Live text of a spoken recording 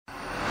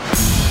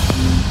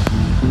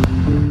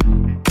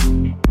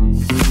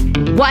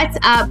What's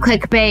up,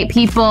 clickbait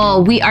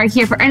people? We are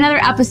here for another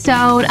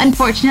episode.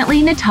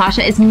 Unfortunately,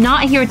 Natasha is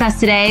not here with us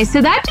today,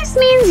 so that just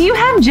means you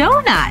have Joe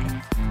and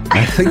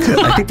I think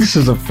this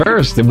is a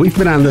first, and we've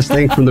been on this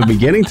thing from the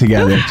beginning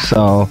together.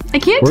 So I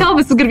can't tell if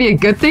this is going to be a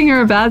good thing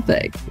or a bad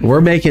thing.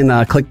 We're making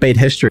clickbait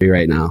history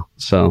right now.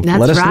 So that's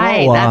let us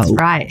right. know. That's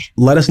right.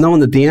 Let us know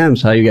in the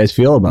DMs how you guys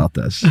feel about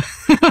this.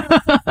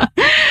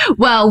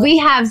 Well, we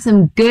have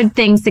some good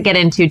things to get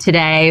into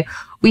today.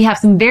 We have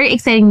some very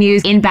exciting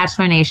news in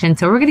Bachelor Nation,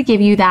 so we're going to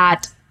give you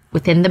that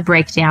within the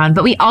breakdown.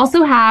 But we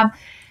also have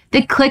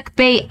the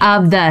clickbait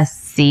of the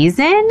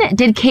season.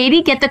 Did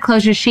Katie get the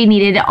closure she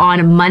needed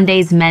on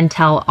Monday's Men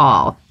Tell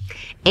All?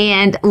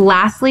 And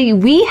lastly,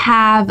 we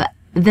have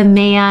the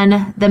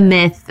man, the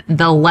myth,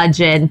 the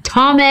legend,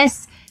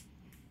 Thomas.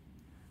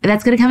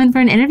 That's going to come in for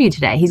an interview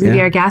today. He's going to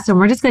be our guest, and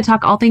we're just going to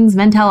talk all things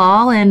Men Tell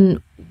All.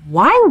 And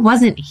why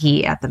wasn't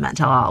he at the Men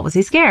Tell All? Was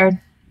he scared?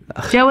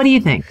 Joe, what do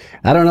you think?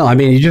 I don't know. I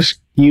mean,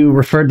 you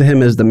referred to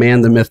him as the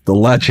man, the myth, the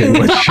legend,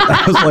 which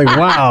I was like,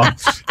 wow.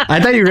 I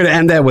thought you were going to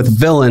end that with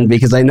villain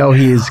because I know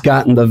he's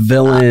gotten the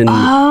villain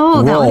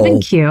role. That would have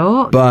been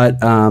cute.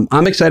 But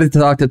I'm excited to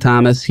talk to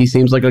Thomas. He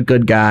seems like a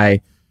good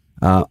guy.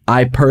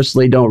 I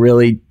personally don't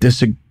really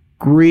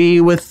disagree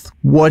with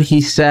what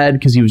he said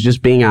because he was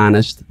just being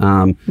honest.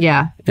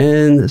 Yeah.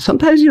 And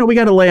sometimes, we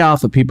got to lay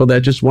off of people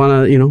that just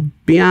want to,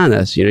 be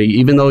honest,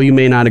 even though you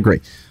may not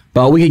agree.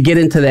 But we could get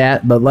into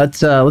that. But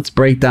let's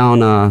break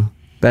down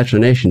Bachelor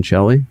Nation,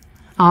 shall we?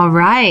 All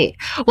right.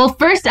 Well,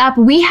 first up,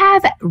 we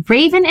have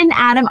Raven and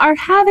Adam are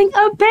having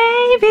a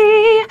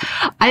baby.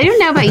 I don't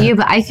know about you,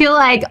 but I feel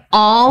like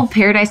all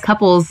Paradise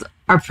couples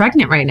are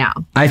pregnant right now.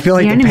 I feel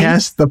like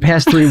the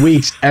past 3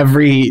 weeks,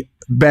 every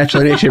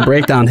Bachelor Nation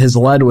breakdown has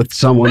led with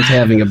someone's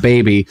having a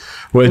baby.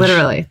 Which,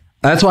 literally.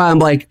 That's why I'm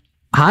like,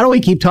 how do we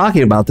keep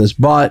talking about this?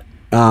 But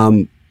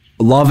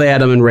love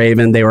Adam and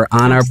Raven. They were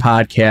on our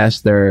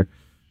podcast. They're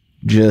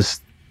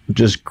just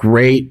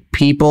great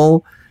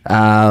people.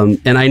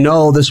 And I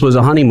know this was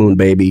a honeymoon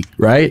baby,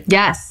 right?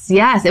 Yes.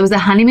 It was a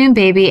honeymoon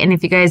baby. And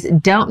if you guys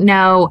don't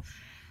know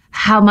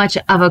how much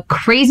of a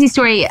crazy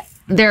story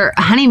their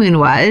honeymoon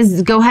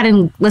was, go ahead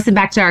and listen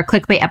back to our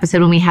clickbait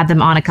episode when we had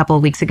them on a couple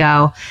of weeks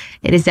ago.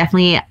 It is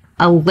definitely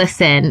a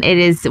listen. It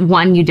is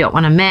one you don't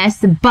want to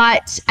miss.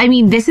 But I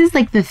mean, this is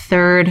like the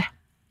third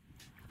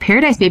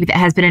Paradise baby that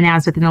has been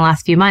announced within the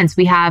last few months.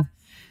 We have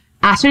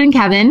Ashton and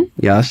Kevin.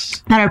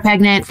 Yes. That are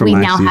pregnant. We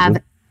now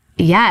have,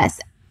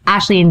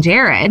 Ashley and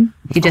Jared.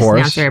 You just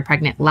announced they were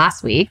pregnant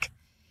last week.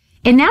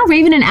 And now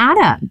Raven and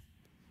Adam.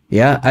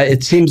 Yeah,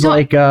 it seems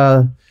like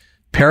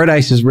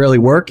Paradise is really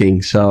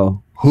working.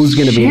 So who's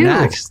going to be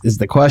next is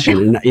the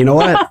question. And you know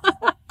what?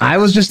 I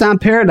was just on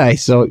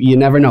Paradise, so you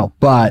never know.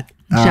 But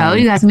Joe,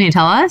 you got something to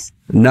tell us?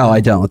 No, I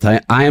don't.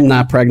 I am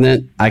not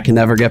pregnant. I can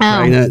never get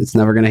pregnant. It's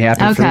never going to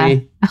happen for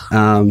me.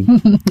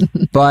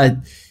 But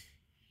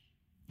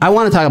I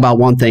want to talk about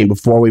one thing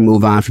before we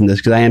move on from this,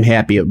 because I am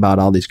happy about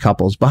all these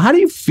couples. But how do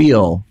you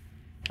feel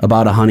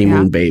about a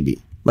honeymoon baby?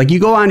 Like, you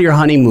go on your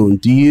honeymoon.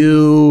 Do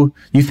you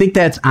think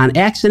that's on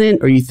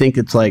accident, or you think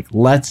it's like,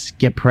 let's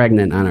get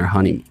pregnant on our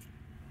honeymoon?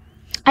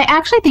 I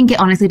actually think it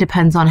honestly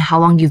depends on how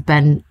long you've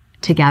been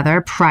together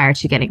prior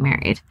to getting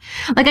married.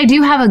 Like, I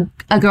do have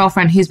a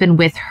girlfriend who's been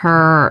with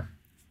her,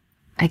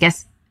 I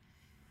guess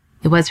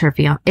it was her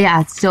fiance.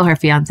 Yeah, it's still her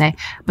fiance.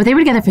 But they were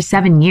together for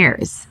 7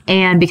 years.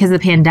 And because of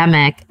the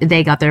pandemic,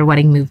 they got their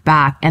wedding moved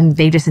back. And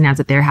they just announced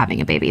that they're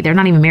having a baby. They're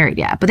not even married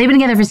yet. But they've been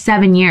together for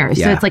 7 years.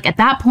 Yeah. So it's like, at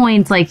that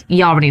point, it's like,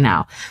 you already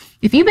know.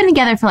 If you've been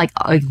together for like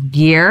a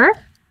year,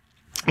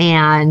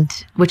 and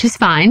which is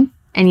fine,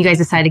 and you guys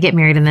decide to get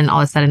married and then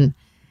all of a sudden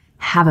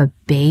have a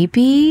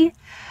baby,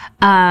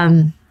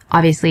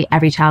 obviously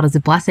every child is a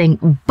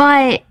blessing.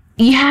 But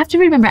you have to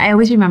remember, I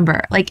always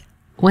remember, like,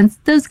 once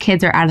those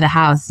kids are out of the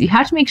house, you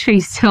have to make sure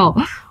you still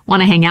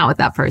want to hang out with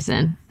that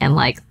person and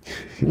like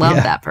love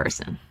that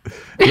person.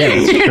 Yeah,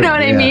 you know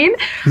what I mean?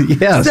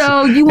 Yes.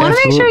 So you want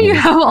to make sure you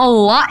have a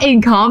lot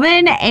in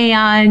common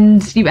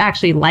and you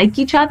actually like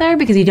each other,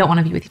 because you don't want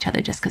to be with each other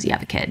just because you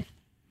have a kid.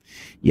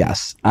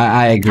 Yes,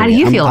 I agree. How do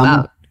you feel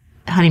about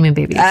honeymoon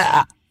babies?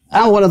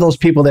 I'm one of those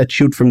people that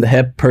shoot from the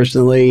hip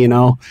personally,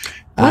 What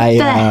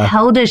the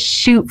hell does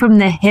shoot from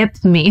the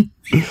hip mean?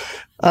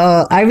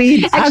 I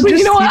mean, actually,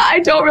 you know what? I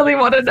don't really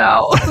want to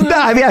know. No,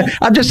 I mean,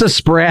 I'm just a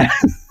sporadic.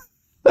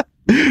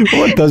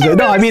 What does it?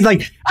 No, I mean,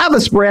 like, I'm a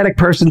sporadic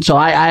person, so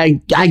I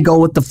go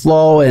with the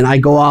flow and I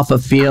go off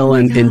of feel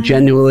and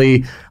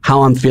genuinely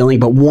how I'm feeling.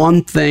 But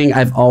one thing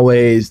I've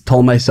always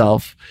told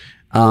myself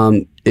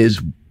is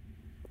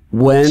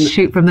when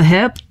shoot from the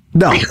hip.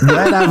 No,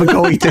 when I'm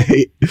going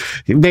to,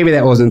 maybe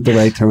that wasn't the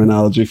right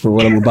terminology for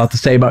what I'm about to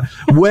say, but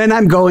when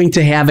I'm going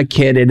to have a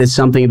kid, it is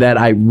something that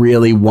I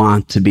really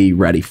want to be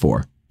ready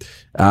for.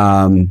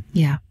 I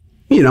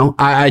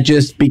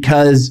just,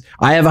 because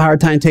I have a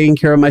hard time taking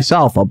care of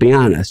myself, I'll be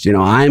honest.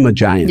 I'm a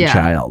giant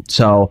child.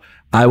 So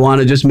I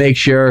want to just make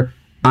sure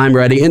I'm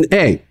ready. And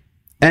hey,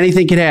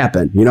 anything can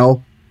happen,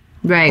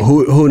 Right.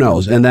 Who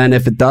knows? And then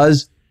if it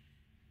does,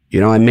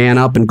 I man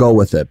up and go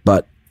with it.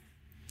 But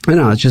I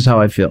know it's just how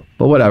I feel.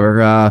 But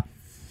whatever.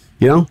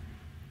 You know,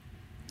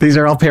 these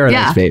are all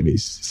Paradise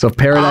babies. So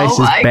Paradise is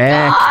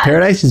back. God.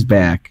 Paradise is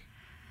back.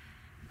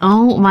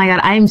 Oh my God.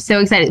 I am so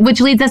excited.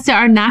 Which leads us to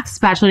our next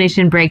Bachelor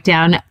Nation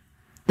breakdown.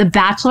 The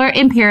Bachelor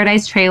in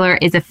Paradise trailer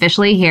is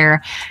officially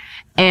here.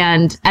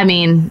 And I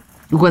mean,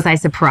 was I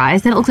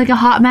surprised that it looks like a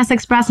hot mess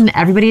express and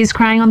everybody is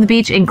crying on the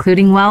beach,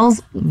 including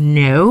Wells?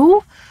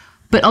 No.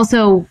 But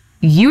also,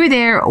 you were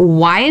there.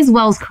 Why is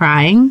Wells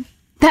crying?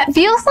 That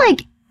feels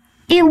like,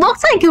 it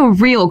looked like a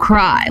real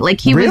cry. Like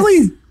he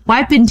was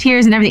wiping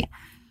tears and everything.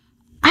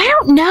 I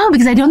don't know,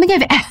 because I don't think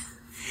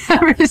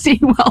I've ever seen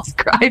Wells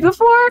cry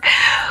before,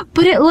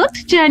 but it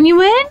looked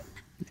genuine.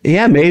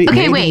 Yeah, maybe.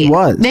 Okay, maybe wait. he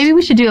was. Maybe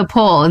we should do a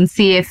poll and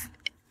see if,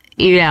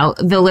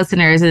 the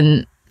listeners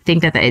and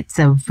think that it's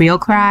a real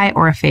cry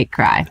or a fake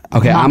cry.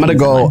 Okay, I'm gonna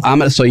go.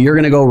 So you're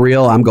gonna go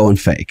real. I'm going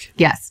fake.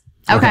 Yes.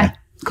 Okay.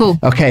 Cool.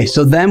 Okay,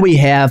 so then we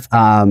have,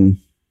 you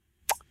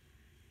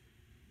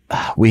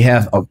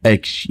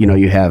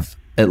have.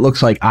 It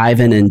looks like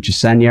Ivan and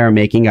Jasenia are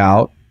making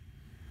out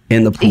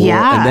in the pool,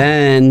 and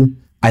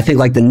then I think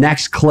like the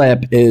next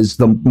clip is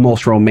the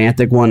most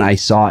romantic one I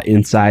saw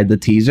inside the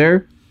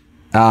teaser.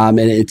 And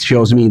it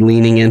shows me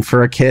leaning in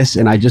for a kiss,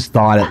 and I just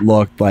thought it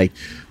looked like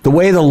the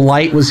way the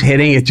light was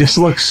hitting, it just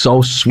looked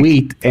so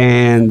sweet,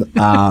 and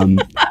I'm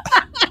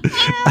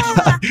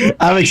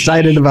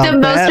excited about that. The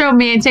most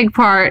romantic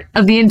part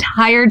of the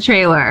entire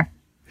trailer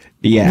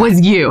was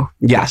you.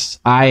 Yes,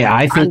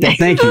 I think that.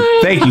 Thank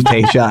you,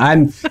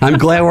 Tasha. I'm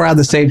glad we're on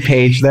the same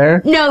page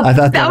there. No, I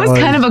thought that was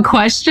kind of a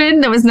question.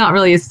 That was not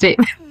really a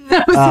statement.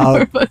 That was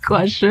more of a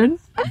question.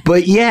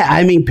 But yeah,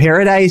 I mean,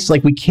 Paradise,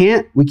 like we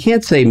can't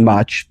say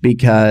much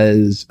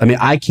because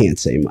I can't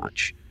say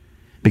much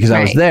because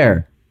I was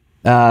there.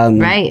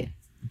 Right.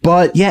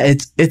 But yeah,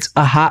 it's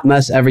a hot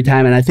mess every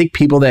time. And I think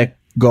people that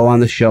go on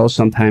the show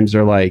sometimes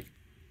are like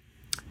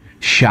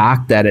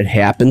shocked that it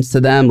happens to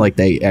them. Like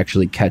they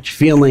actually catch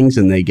feelings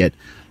and they get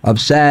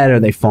upset, or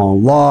they fall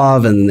in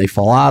love and then they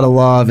fall out of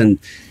love. And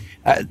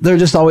they're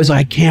just always like,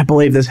 I can't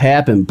believe this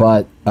happened.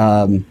 But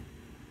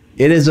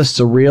it is a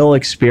surreal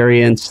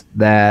experience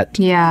that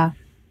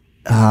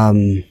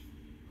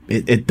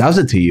it does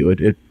it to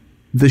you.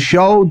 The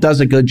show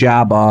does a good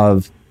job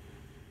of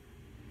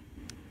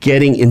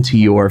getting into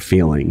your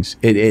feelings.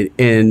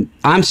 And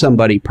I'm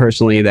somebody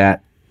personally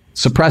that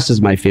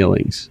suppresses my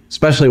feelings,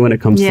 especially when it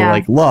comes to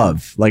like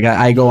love. Like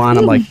I go on,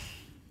 I'm like,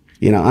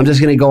 I'm just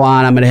going to go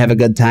on. I'm going to have a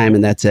good time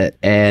and that's it.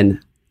 And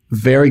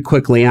very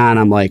quickly on,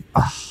 I'm like,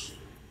 oh,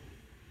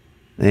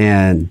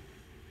 man,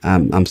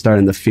 I'm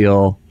starting to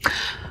feel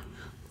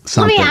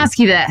something. Let me ask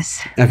you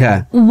this.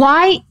 Okay.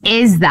 Why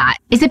is that?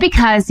 Is it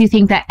because you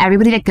think that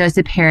everybody that goes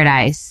to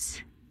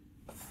Paradise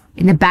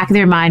in the back of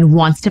their mind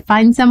wants to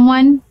find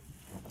someone?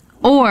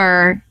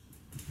 Or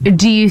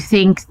do you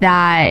think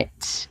that,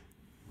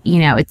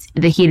 it's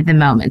the heat of the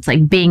moment? It's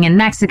like being in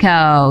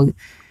Mexico,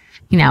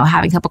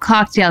 having a couple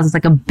cocktails. It's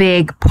like a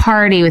big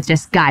party with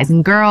just guys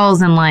and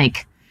girls. And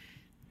like,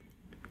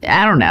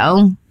 I don't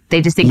know.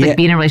 They just think like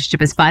being in a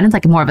relationship is fun. It's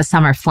like more of a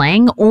summer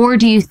fling. Or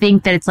do you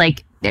think that it's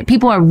like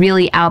people are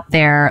really out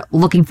there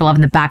looking for love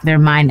in the back of their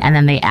mind, and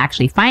then they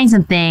actually find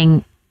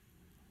something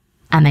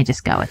and they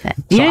just go with it?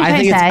 You know what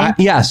I'm saying?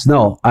 Yes,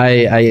 no,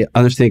 I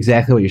understand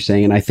exactly what you're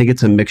saying. And I think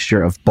it's a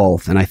mixture of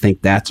both. And I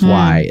think that's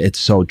why it's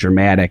so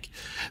dramatic,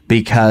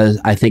 because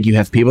I think you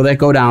have people that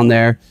go down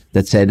there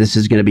that say, this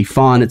is going to be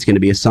fun. It's going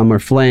to be a summer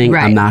fling.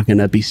 Right. I'm not going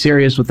to be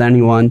serious with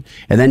anyone.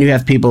 And then you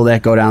have people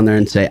that go down there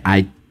and say,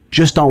 I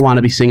just don't want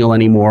to be single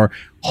anymore.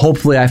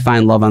 Hopefully I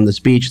find love on this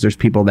beach. There's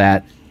people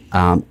that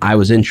I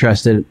was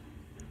interested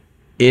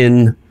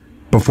in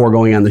before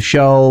going on the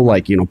show,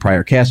 like,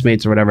 prior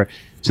castmates or whatever.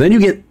 So then you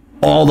get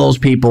all those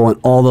people and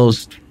all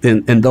those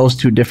and those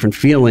two different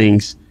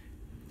feelings.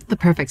 The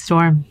perfect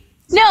storm.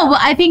 No, well,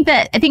 I think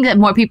that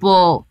more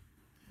people,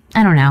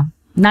 I don't know.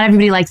 Not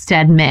everybody likes to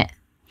admit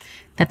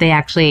that they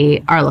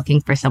actually are looking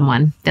for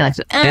someone. They like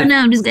to,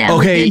 I'm just gonna have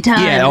a good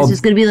time. Yeah, it's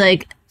just gonna be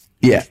like,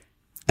 yeah.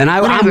 And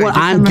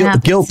I'm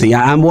guilty.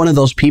 I'm one of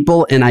those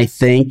people, and I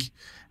think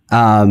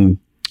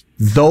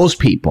those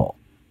people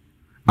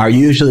are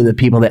usually the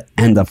people that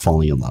end up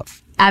falling in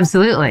love.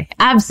 Absolutely.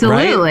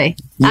 Right?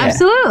 Yeah.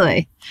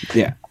 Absolutely.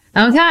 Yeah.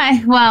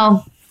 Okay.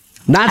 Well,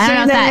 not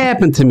saying that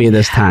happened to me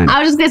this time. I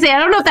was just going to say, I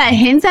don't know if that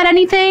hints at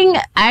anything.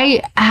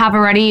 I have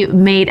already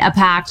made a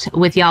pact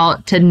with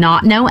y'all to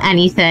not know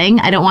anything.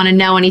 I don't want to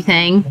know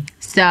anything.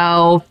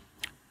 So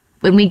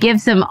when we give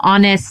some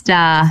honest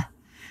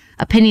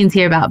opinions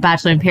here about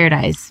Bachelor in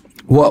Paradise,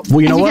 well,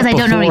 you know what? Because I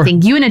don't know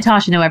anything. You and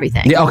Natasha know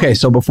everything. Yeah. Okay.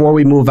 So before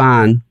we move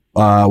on,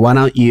 why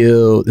don't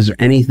you, is there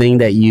anything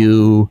that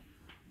you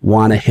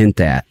want to hint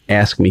at?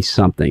 Ask me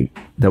something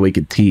that we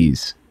could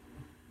tease.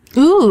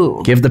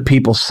 Ooh. Give the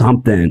people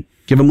something.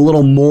 Give them a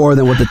little more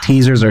than what the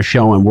teasers are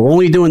showing. We're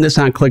only doing this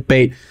on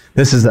Clickbait.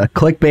 This is a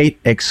Clickbait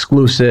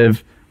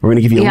exclusive. We're going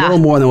to give you a little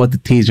more than what the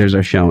teasers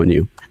are showing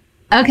you.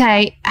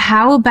 Okay.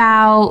 How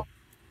about...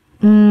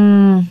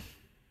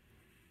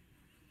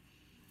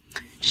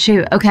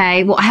 Shoot.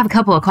 Okay. Well, I have a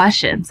couple of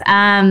questions.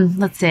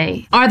 Let's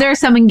see. Are there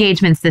some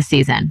engagements this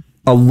season?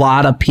 A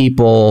lot of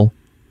people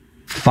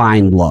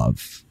find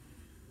love.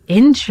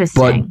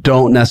 Interesting. But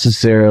don't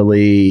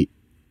necessarily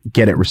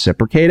get it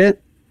reciprocated.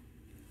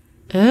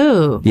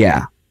 Oh.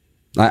 Yeah.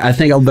 I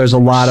think there's a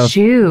lot of...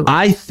 Shoot.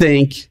 I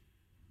think...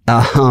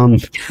 that's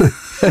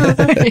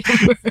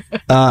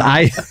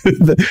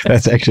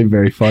actually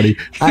very funny.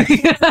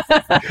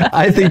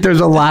 I think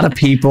there's a lot of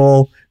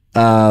people.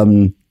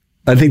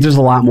 I think there's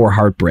a lot more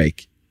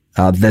heartbreak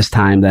this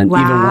time than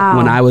even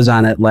when I was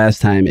on it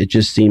last time. It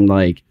just seemed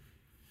like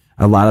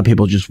a lot of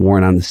people just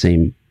weren't on the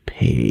same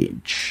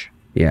page.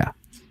 Yeah.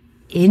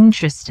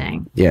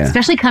 Interesting. Yeah.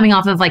 Especially coming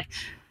off of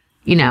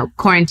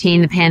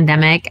quarantine, the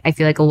pandemic. I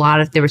feel like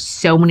there were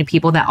so many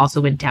people that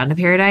also went down to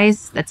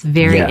Paradise. That's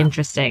very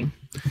interesting.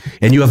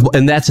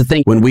 And that's the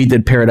thing. When we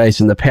did Paradise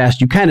in the past,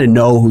 you kind of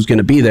know who's going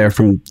to be there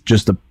from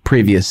just the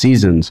previous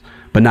seasons.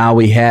 But now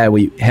we had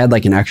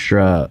like an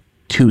extra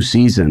 2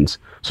 seasons,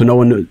 so no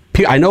one knew.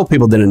 I know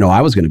people didn't know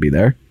I was going to be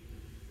there.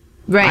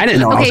 Right. I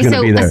didn't know I was going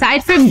to be there.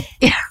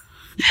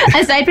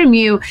 Aside from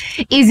you,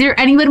 is there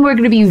anyone we're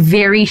going to be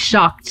very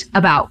shocked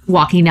about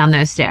walking down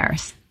those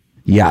stairs?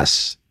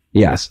 Yes.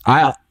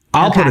 I'll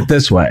put it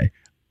this way: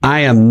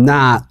 I am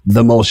not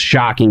the most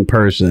shocking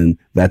person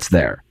that's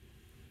there.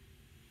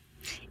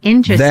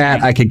 Interesting.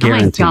 That I could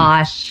guarantee. Oh my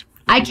gosh.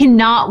 I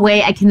cannot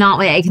wait.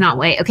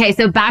 Okay,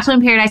 so Bachelor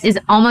in Paradise is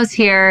almost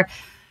here.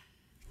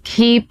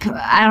 Keeping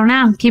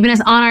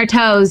us on our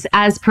toes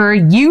as per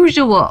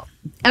usual.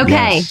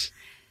 Okay. Yes.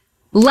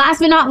 Last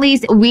but not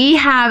least, we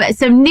have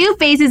some new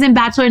faces in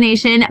Bachelor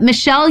Nation.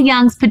 Michelle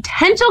Young's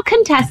potential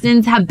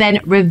contestants have been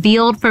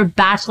revealed for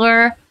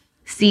Bachelor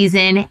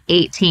Season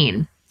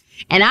 18.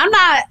 And I'm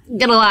not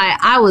gonna lie,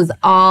 I was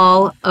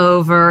all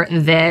over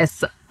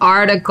this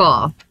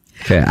article.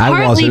 Okay,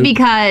 Partly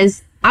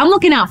because I'm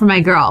looking out for my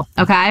girl,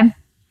 okay?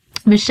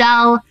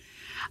 Michelle,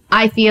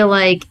 I feel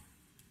like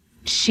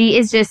she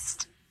is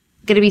just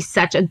going to be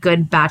such a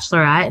good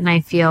bachelorette. And I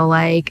feel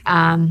like,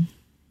 I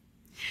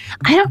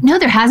don't know,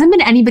 there hasn't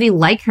been anybody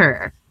like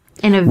her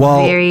in a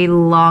very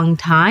long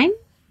time.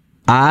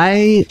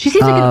 She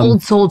seems like an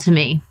old soul to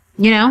me,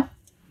 you know?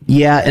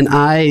 Yeah, and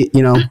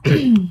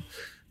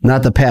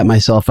not to pat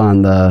myself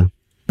on the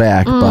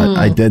back, but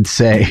I did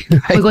say...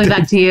 We're going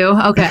back to you?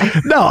 Okay.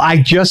 No,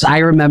 I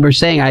remember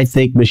saying I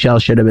think Michelle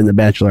should have been the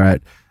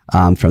Bachelorette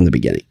from the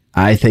beginning.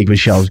 I think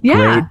Michelle's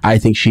great. I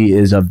think she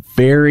is a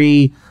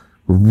very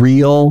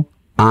real,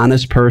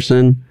 honest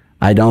person.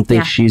 I don't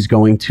think she's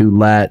going to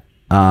let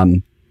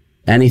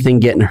anything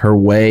get in her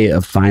way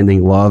of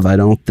finding love. I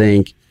don't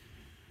think...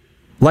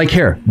 Like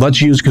here,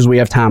 let's use, because we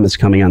have Thomas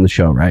coming on the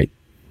show, right?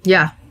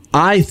 Yeah.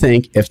 I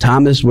think if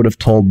Thomas would have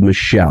told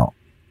Michelle,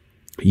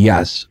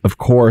 yes, of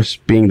course,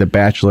 being the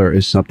Bachelor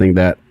is something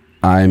that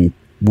I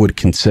would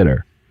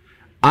consider.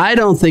 I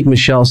don't think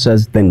Michelle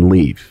says, then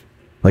leave.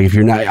 Like, if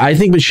you're not, I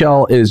think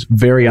Michelle is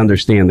very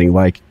understanding,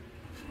 like,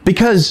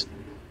 because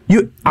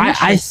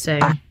I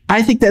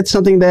think that's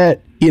something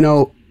that,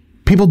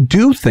 people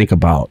do think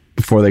about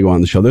before they go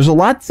on the show. There's a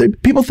lot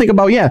people think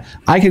about,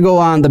 I could go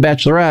on The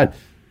Bachelorette,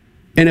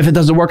 and if it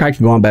doesn't work, I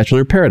could go on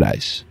Bachelor in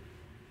Paradise.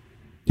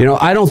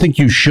 I don't think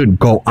you should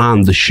go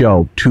on the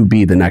show to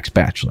be the next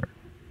Bachelor.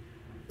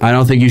 I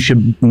don't think you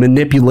should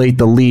manipulate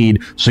the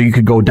lead so you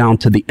could go down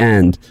to the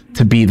end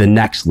to be the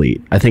next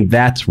lead. I think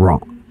that's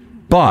wrong.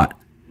 But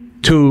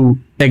to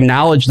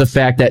acknowledge the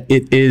fact that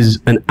it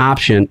is an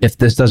option if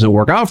this doesn't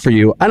work out for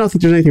you, I don't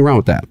think there's anything wrong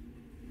with that.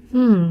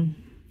 Do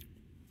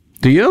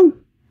you?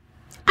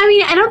 I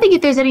mean, I don't think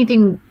if there's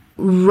anything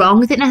wrong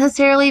with it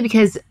necessarily,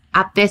 because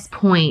at this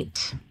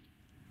point,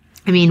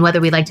 I mean, whether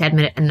we like to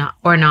admit it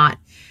or not,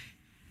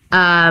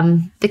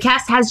 the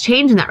cast has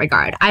changed in that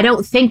regard. I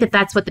don't think that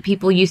that's what the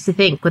people used to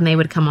think when they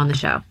would come on the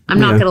show. I'm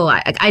not going to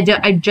lie.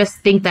 I just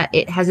think that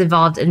it has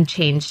evolved and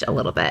changed a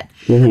little bit.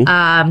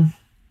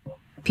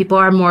 People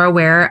are more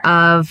aware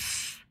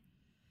of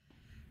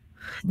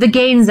the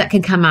gains that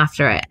could come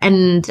after it.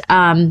 And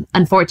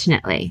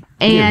unfortunately.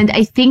 And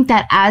I think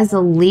that as a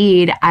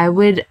lead, I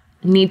would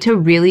need to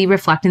really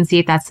reflect and see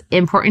if that's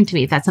important to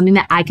me, if that's something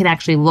that I could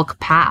actually look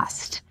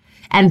past.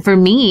 And for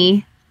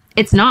me,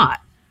 it's not.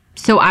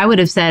 So I would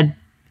have said,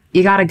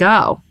 you got to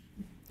go.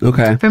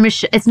 Okay. For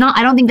Michelle, it's not,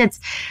 I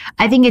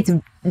think it's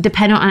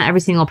dependent on every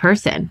single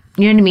person.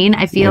 You know what I mean?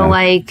 I feel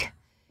like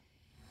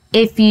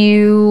if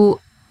you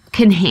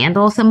can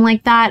handle something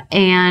like that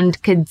and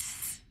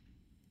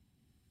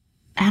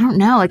I don't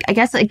know, like, I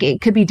guess like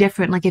it could be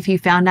different. Like if you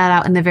found that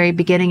out in the very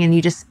beginning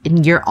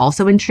and you're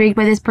also intrigued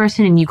by this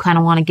person and you kind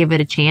of want to give it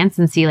a chance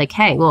and see like,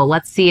 hey, well,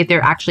 let's see if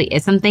there actually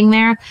is something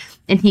there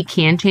and he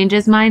can change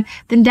his mind,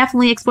 then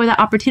definitely explore that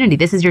opportunity.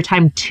 This is your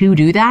time to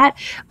do that.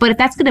 But if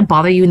that's going to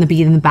bother you in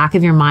the back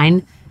of your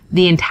mind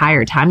the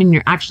entire time and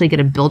you're actually going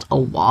to build a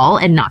wall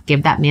and not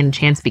give that man a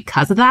chance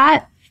because of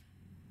that,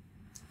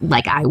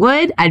 like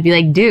I'd be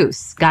like,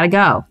 deuce, gotta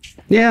go.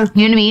 Yeah.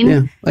 You know what I mean?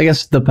 Yeah. I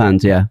guess it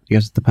depends. Yeah. I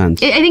guess it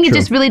depends. I think it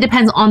just really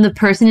depends on the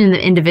person and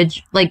the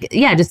individual. Like,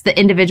 just the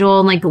individual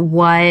and like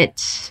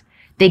what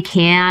they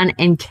can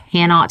and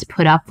cannot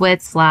put up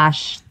with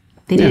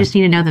 / they just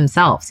need to know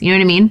themselves. You know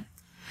what I mean?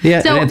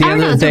 Yeah. So I don't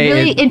know. It's a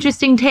really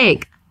interesting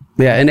take.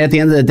 Yeah, and at the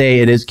end of the day,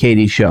 it is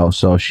Katie's show,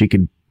 so she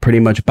could pretty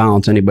much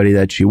bounce anybody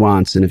that she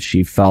wants. And if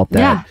she felt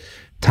that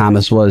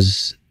Thomas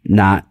was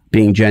not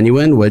being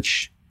genuine,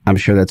 which I'm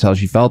sure that's how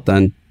she felt,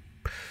 then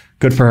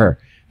good for her.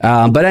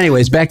 But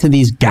anyways, back to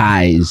these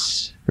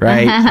guys,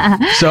 right?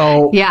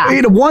 So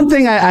one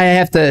thing I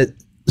have to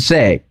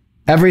say,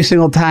 every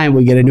single time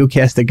we get a new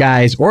cast of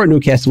guys or a new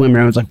cast of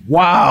women, I was like,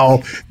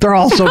 wow, they're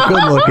all so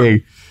good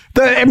looking.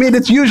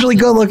 It's usually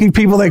good looking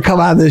people that come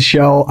on this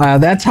show.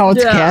 That's how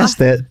it's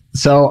casted.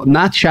 So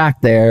not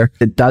shocked there.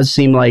 It does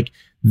seem like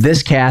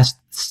this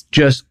cast,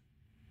 just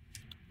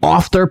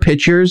off their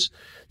pictures,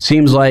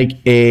 seems like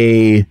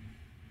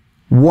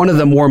one of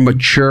the more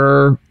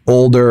mature,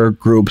 older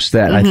groups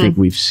that I think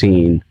we've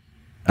seen.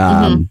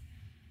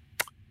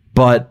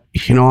 But,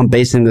 I'm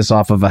basing this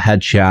off of a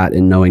headshot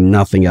and knowing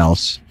nothing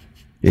else.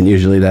 And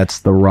usually that's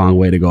the wrong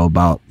way to go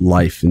about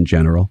life in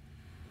general.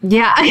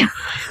 Yeah,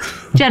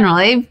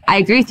 generally, I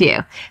agree with you.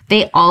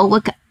 They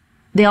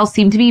all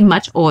seem to be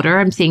much older.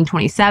 I'm seeing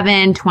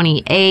 27,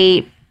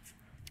 28,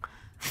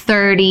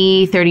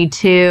 30,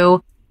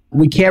 32.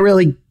 We can't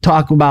really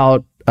talk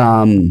about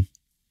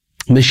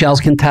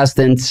Michelle's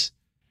contestants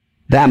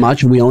that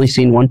much. We only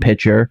seen one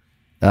picture,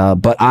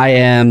 but I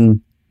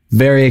am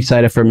very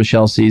excited for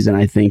Michelle's season.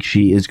 I think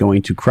she is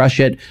going to crush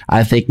it.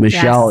 I think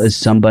Michelle is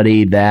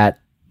somebody that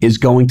is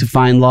going to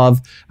find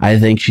love. I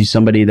think she's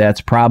somebody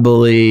that's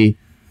probably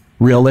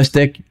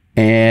realistic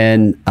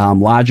and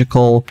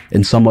logical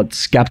and somewhat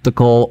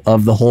skeptical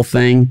of the whole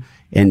thing.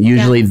 And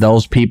usually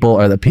those people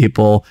are the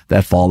people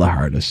that fall the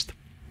hardest.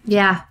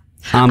 Yeah.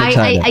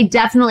 I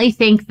definitely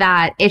think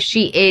that if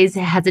she is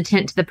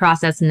hesitant to the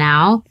process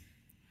now,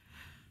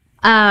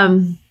 I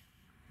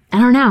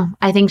don't know.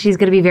 I think she's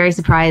going to be very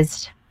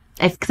surprised.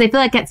 Because I feel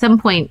like at some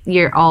point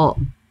you're all,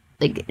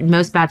 like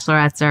most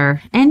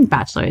bachelorettes and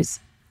bachelors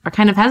are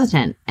kind of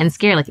hesitant and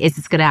scared. Like, is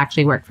this going to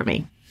actually work for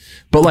me?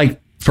 But like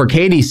for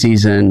Katie's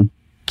season,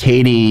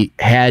 Katie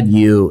had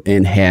you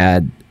and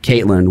had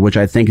Caitlin, which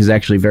I think is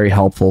actually very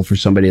helpful for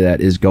somebody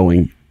that is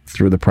going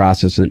through the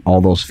process and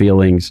all those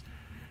feelings,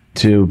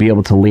 to be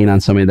able to lean on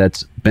somebody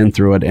that's been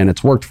through it and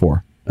it's worked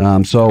for.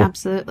 So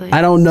absolutely.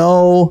 I don't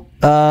know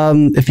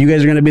if you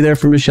guys are going to be there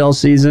for Michelle's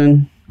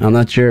season. I'm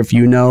not sure if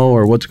you know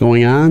or what's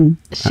going on.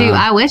 Shoot,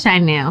 I wish I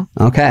knew.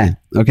 Okay.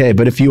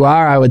 But if you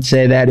are, I would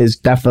say that is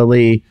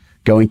definitely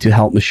going to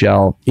help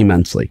Michelle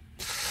immensely.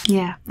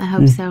 Yeah, I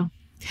hope so.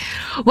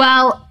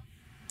 Well,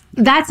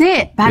 that's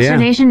it. Bachelor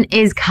Nation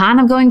is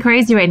kind of going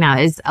crazy right now.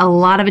 There's a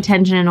lot of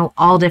attention in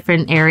all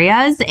different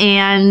areas.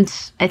 And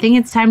I think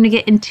it's time to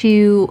get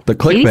into the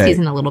clickbait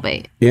season a little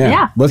bit.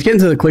 Yeah. Let's get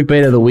into the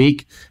clickbait of the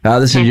week.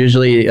 This is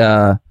usually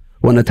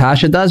what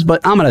Natasha does,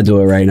 but I'm going to do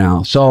it right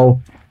now.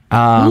 So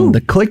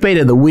the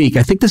clickbait of the week,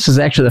 I think this is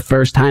actually the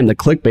first time the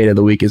clickbait of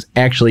the week is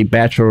actually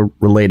Bachelor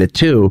related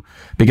too,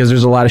 because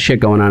there's a lot of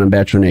shit going on in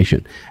Bachelor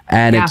Nation.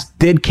 And it's,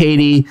 did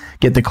Katie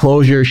get the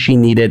closure she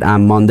needed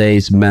on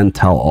Monday's Men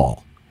Tell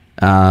All?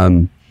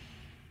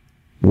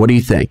 What do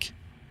you think?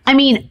 I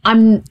mean,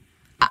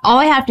 all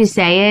I have to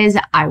say is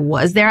I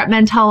was there at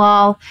Men Tell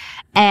All,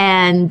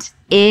 and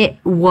it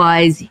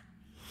was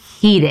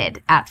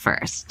heated at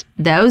first.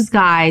 Those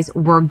guys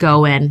were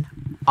going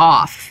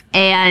off,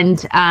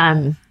 and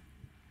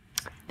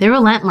they're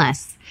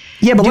relentless.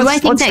 Yeah, but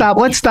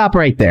let's stop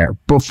right there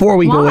before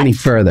we go any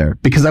further,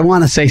 because I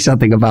want to say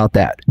something about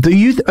that.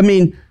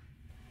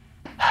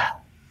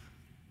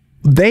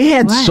 They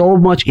had so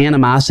much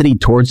animosity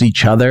towards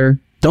each other.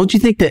 Don't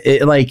you think that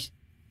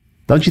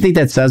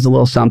that says a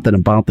little something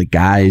about the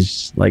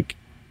guys? Like,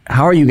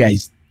 how do you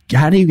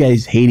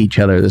guys hate each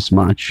other this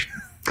much?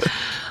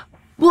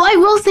 Well, I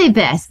will say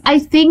this. I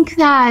think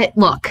that,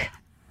 look,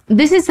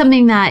 this is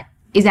something that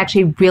is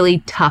actually really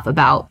tough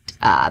about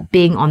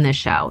being on this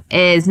show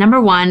is, number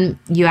one,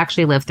 you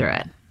actually live through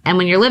it. And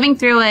when you're living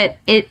through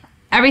it,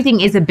 everything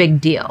is a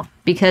big deal,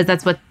 because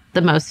that's what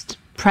the most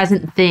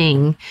present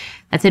thing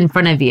that's in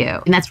front of you.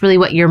 And that's really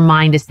what your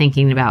mind is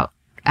thinking about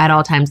at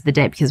all times of the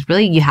day, because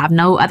really you have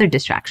no other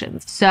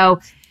distractions. So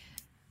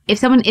if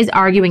someone is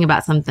arguing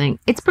about something,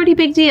 it's a pretty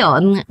big deal.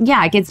 And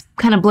yeah, it gets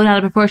kind of blown out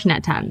of proportion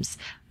at times.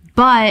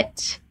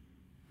 But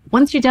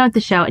once you're done with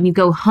the show and you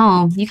go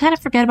home, you kind of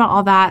forget about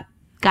all that.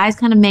 Guys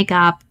kind of make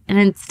up and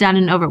it's done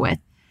and over with.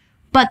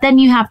 But then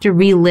you have to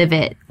relive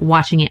it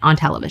watching it on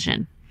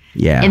television.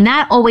 Yeah. And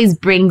that always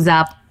brings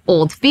up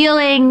old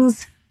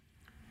feelings,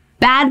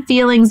 bad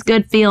feelings,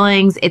 good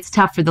feelings. It's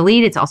tough for the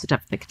lead. It's also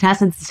tough for the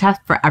contestants. It's tough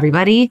for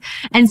everybody.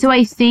 And so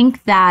I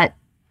think that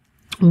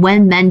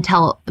when Men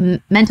Tell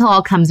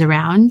All comes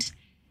around,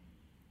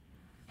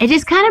 it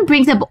just kind of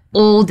brings up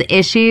old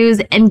issues,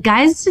 and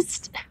guys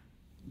just...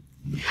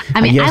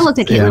 I looked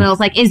at Caitlin and I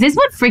was like, is this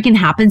what freaking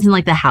happens in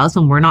like the house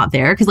when we're not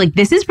there? Because like,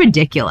 this is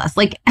ridiculous.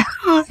 Like,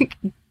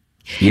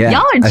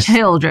 y'all are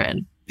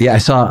children. Yeah, I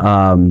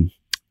saw,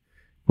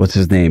 what's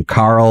his name?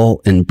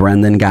 Carl and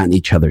Brendan got in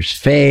each other's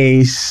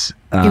face.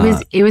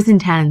 It was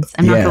intense.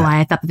 I'm not gonna lie.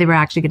 I thought that they were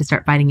actually going to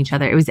start fighting each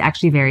other. It was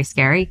actually very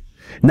scary.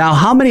 Now,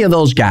 how many of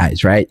those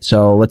guys, right?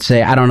 So let's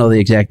say, I don't know the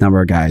exact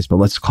number of guys, but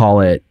let's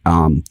call it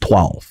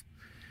 12.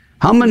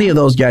 How many of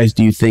those guys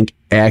do you think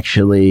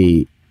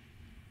actually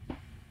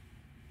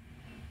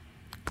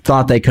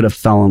thought they could have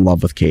fell in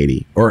love with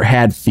Katie or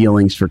had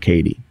feelings for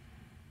Katie?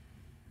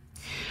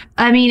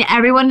 I mean,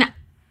 everyone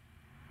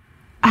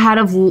had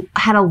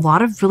a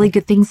lot of really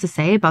good things to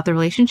say about the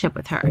relationship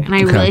with her. And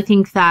I really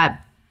think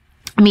that,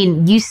 I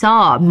mean, you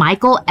saw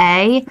Michael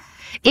A.,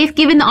 if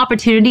given the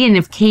opportunity and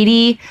if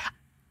Katie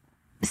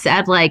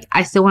said, like,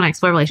 I still want to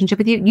explore a relationship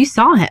with you, you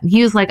saw him.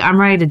 He was like, I'm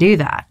ready to do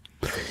that.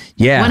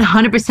 Yeah.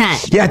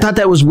 100%. Yeah, I thought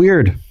that was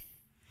weird.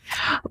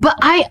 But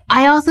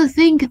I also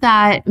think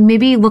that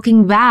maybe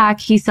looking back,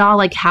 he saw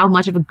like how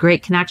much of a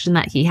great connection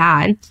that he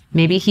had.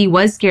 Maybe he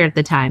was scared at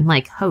the time.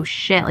 Like, oh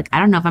shit, like, I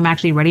don't know if I'm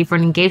actually ready for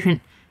an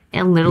engagement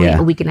in literally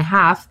a week and a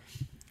half.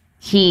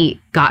 He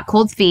got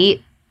cold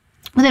feet.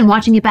 And then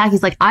watching it back,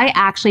 he's like, I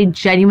actually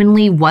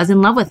genuinely was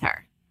in love with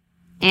her.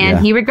 And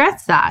he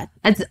regrets that.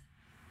 It's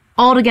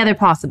altogether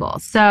possible.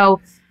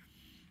 So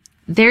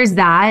there's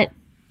that.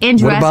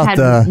 Andres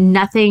had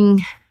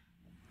nothing,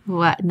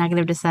 what,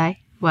 negative to say?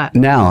 What?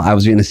 No, I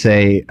was going to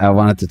say, I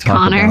wanted to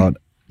talk about,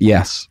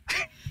 yes.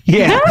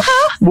 Yeah.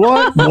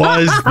 What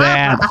was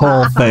that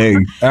whole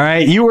thing? All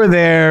right. You were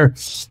there.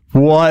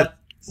 What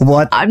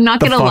I'm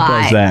not going to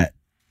lie. Was that?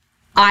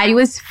 I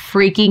was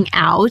freaking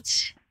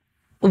out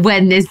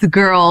when this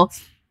girl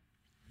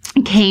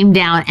came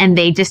down and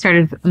they just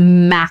started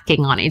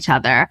macking on each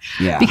other.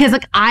 Yeah. Because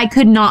like I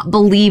could not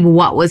believe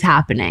what was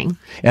happening.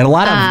 And a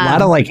lot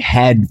of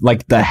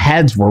like the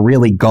heads were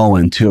really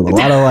going too. A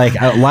lot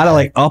of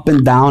like up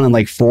and down and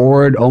like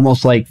forward,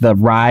 almost like the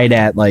ride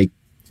at like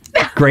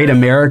Great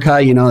America,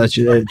 you know, it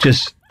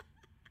just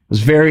was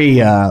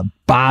very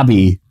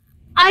Bobby.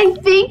 I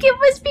think it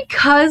was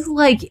because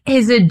like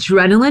his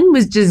adrenaline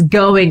was just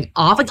going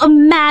off. Like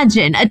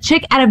imagine a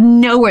chick out of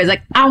nowhere is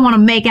like, I want to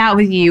make out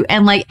with you.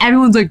 And like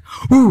everyone's like,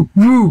 woo,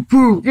 woo,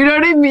 woo. You know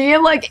what I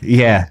mean? Like,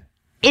 yeah.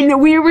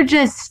 And we were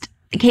just,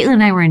 Caitlin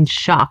and I were in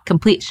shock,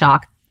 complete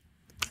shock.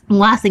 The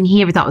last thing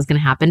he ever thought was going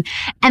to happen.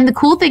 And the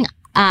cool thing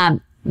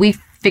we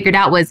figured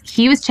out was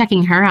he was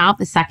checking her out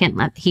the second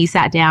that he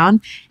sat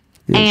down.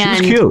 Yeah, and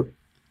she was cute.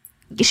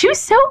 She was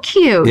so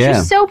cute. Yeah. She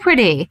was so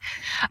pretty.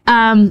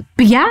 But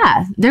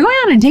yeah, they're going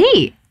on a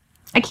date.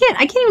 I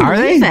can't even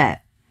believe it.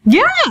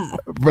 Yeah.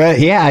 Right.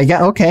 Yeah. I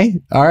got, okay.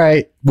 All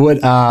right. What,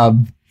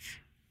 oh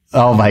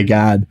my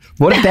God.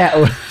 What if that,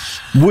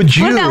 would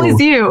you? What if that was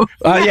you?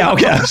 Yeah.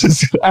 Okay.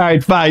 All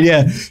right. Fine.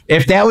 Yeah.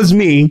 If that was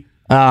me,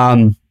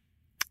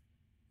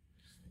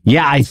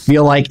 yeah, I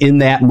feel like in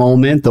that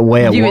moment, the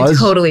way you would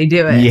totally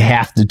do it. You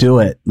have to do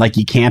it. Like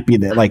you can't be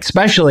there. Like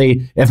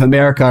especially if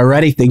America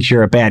already thinks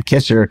you're a bad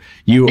kisser,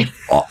 you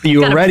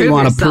already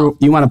want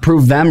to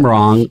prove them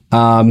wrong.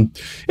 And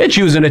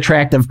choose an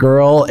attractive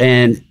girl,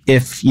 and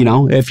if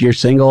you're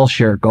single,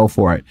 sure, go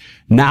for it.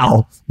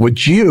 Now,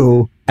 would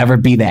you ever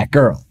be that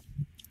girl?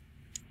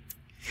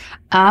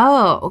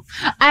 Oh,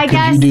 I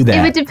guess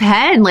it would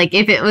depend. Like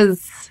if it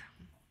was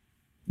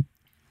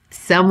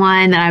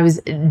someone that I was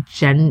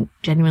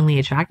genuinely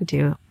attracted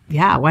to,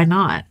 yeah, why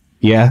not?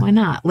 Yeah, why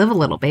not? Live a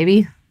little,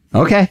 baby.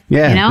 Okay,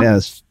 yeah,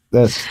 yes,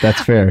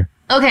 that's fair.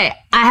 Okay,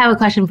 I have a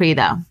question for you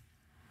though.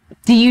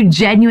 Do you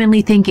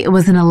genuinely think it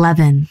was an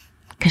 11?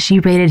 Because she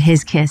rated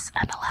his kiss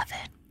an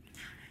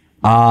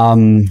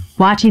 11.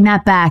 Watching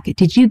that back,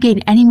 did you gain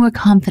any more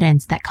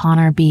confidence that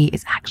Connor B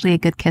is actually a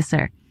good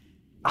kisser?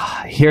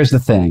 Here's the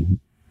thing.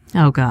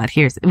 Oh God,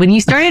 when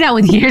you started out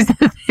with here's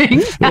the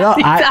thing,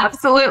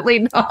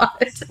 absolutely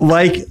not.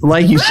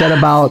 Like you said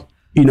about,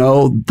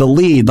 the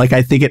lead, like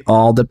I think it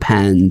all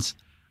depends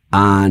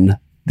on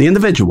the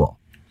individual.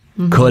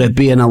 Mm-hmm. Could it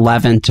be an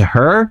 11 to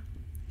her?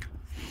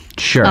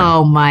 Sure.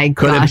 Oh my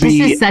gosh, this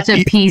is such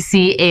a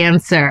PC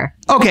answer.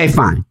 Okay,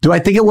 fine. Do I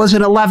think it was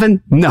an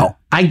 11? No,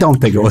 I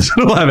don't think it was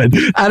an 11.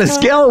 On a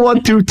scale of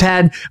 1 through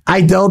 10,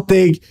 I don't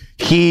think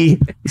he,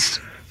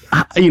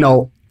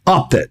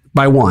 upped it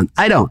by 1.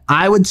 I don't.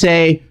 I would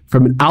say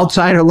from an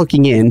outsider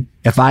looking in,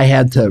 if I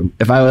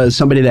was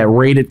somebody that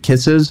rated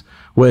kisses,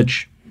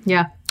 which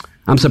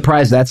I'm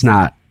surprised that's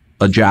not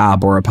a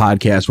job or a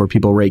podcast where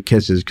people rate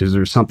kisses because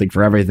there's something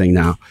for everything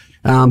now.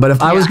 But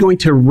if I was going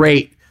to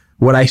rate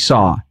what I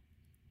saw,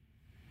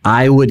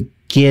 I would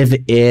give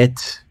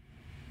it,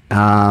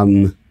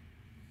 it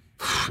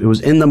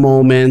was in the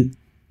moment.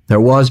 There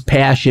was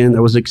passion.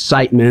 There was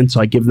excitement. So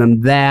I give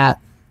them that.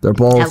 They're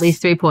both at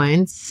least 3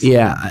 points.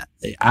 Yeah,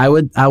 I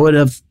would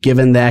have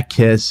given that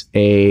kiss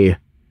a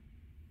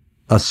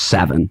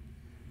 7.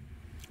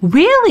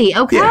 Really?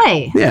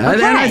 Okay. Yeah.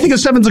 Okay. And I think a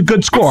 7's a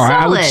good score.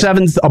 I would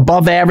 7's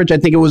above average. I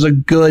think it was a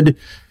good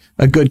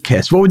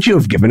kiss. What would you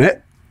have given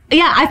it?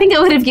 Yeah, I think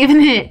I would have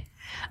given it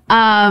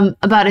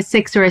about a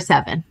 6 or a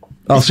 7.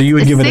 Oh, so you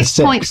would give it a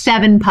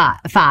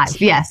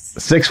 6.75. Yes.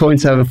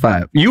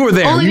 6.75. You were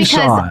there. You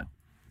saw it.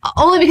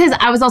 Only because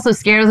I was also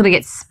scared I was going to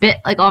get spit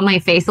like on my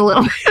face a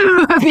little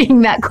bit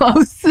being that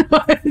close.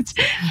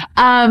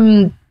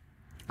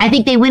 I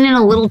think they went in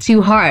a little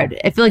too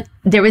hard. I feel like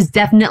there was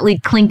definitely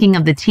clinking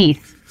of the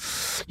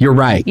teeth. You're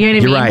right. You know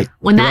what I mean? Right.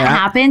 When that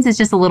happens, it's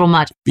just a little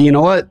much. You know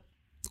what?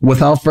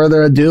 without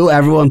further ado,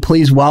 everyone,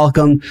 please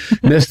welcome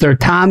Mr.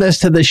 Thomas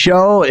to the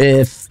show.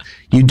 If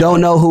you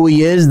don't know who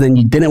he is, then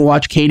you didn't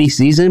watch Katie's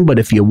season. But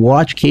if you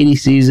watch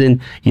Katie's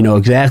season, you know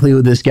exactly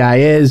who this guy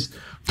is.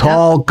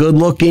 Tall, good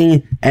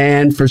looking,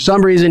 and for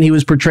some reason he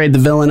was portrayed the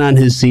villain on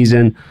his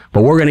season,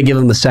 but we're going to give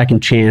him the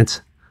second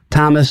chance.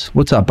 Thomas,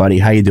 what's up, buddy?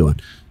 How you doing?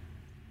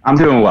 I'm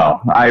doing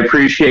well. I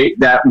appreciate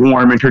that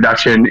warm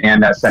introduction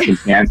and that second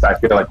chance. I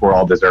feel like we're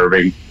all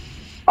deserving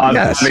of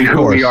having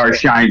who we are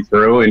shine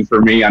through. And for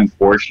me,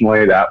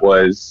 unfortunately, that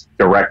was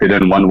directed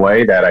in one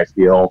way that I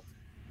feel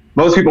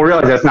most people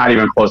realize that's not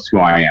even close to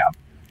who I am.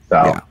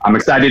 So I'm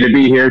excited to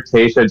be here.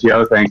 Tasha,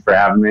 Joe, thanks for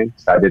having me.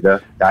 Excited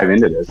to dive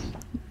into this.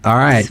 All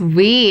right.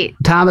 Sweet.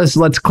 Thomas,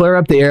 let's clear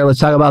up the air. Let's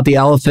talk about the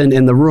elephant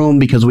in the room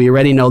because we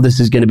already know this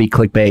is going to be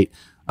clickbait.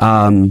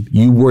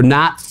 You were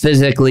not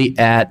physically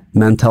at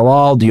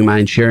Mental. Do you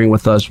mind sharing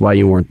with us why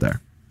you weren't there?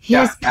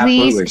 Yes,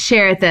 please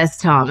share this,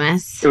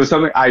 Thomas. It was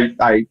something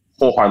I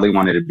wholeheartedly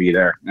wanted to be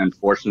there.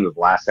 Unfortunately, with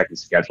last second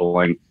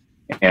scheduling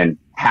and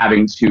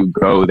having to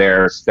go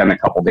there, spend a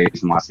couple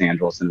days in Los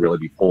Angeles and really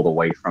be pulled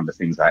away from the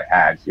things I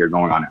had here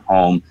going on at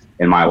home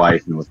in my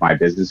life and with my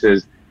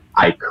businesses,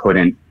 I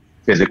couldn't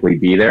physically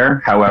be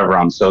there. However,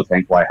 I'm so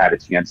thankful I had a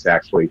chance to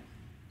actually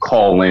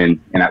call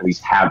in and at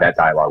least have that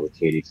dialogue with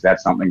Katie, because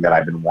that's something that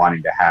I've been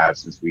wanting to have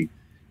since we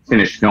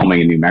finished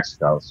filming in New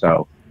Mexico.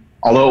 So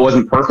although it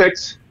wasn't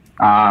perfect,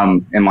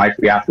 in life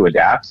we have to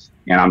adapt,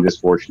 and I'm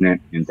just fortunate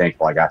and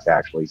thankful I got to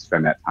actually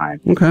spend that time.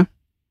 Okay.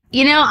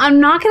 You know, I'm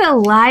not going to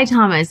lie,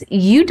 Thomas,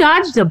 you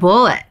dodged a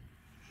bullet.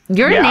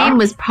 Your name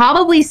was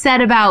probably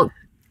said about,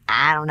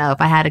 I don't know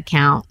if I had to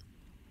count,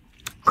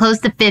 close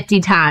to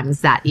 50 times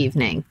that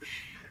evening.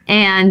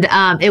 And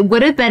it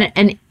would have been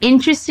an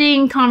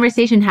interesting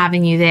conversation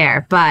having you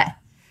there, but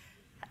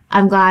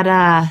I'm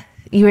glad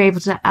you were able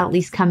to at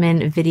least come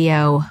in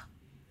video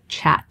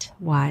chat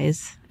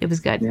wise. It was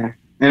good. Yeah.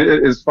 And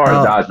as far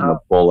as dodging the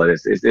bullet,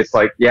 it's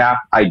like, yeah,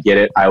 I get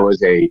it. I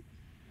was a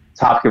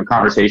topic of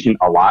conversation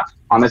a lot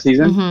on the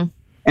season. Mm-hmm.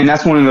 And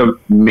that's one of the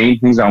main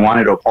things I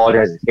wanted to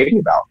apologize to Katie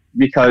about,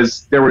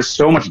 because there was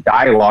so much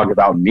dialogue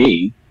about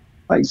me.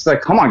 Like, it's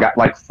like, come on, guys,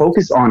 like,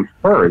 focus on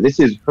her.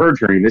 This is her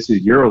journey. This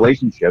is your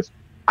relationships.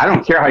 I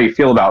don't care how you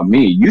feel about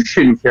me. You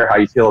shouldn't care how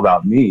you feel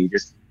about me.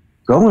 Just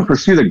go and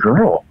pursue the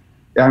girl.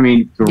 I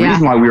mean, the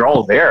reason why we were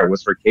all there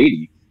was for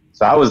Katie.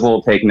 So I was a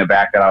little taken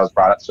aback that I was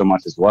brought up so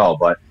much as well.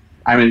 But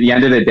I mean, at the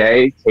end of the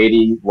day,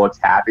 Katie looked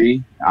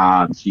happy.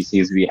 She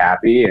seems to be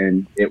happy,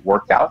 and it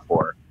worked out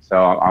for her.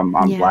 So I'm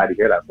glad to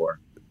hear that for her.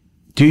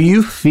 Do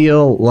you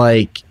feel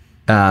like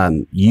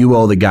you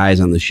owe the guys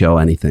on the show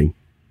anything?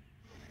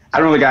 I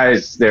don't know the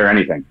guys there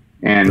anything.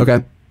 And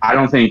I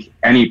don't think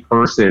any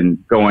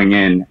person going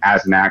in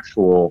as an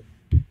actual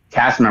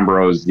cast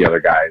member owes the other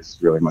guys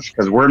really much,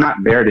 because we're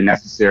not there to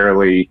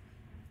necessarily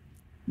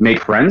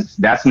make friends.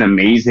 That's an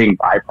amazing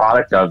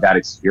byproduct of that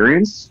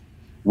experience.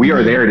 We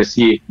are there to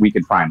see if we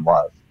can find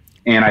love.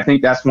 And I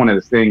think that's one of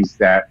the things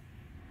that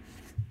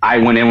I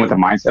went in with the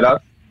mindset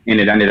of, and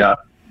it ended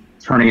up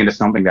turning into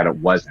something that it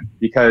wasn't.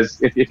 Because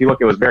if you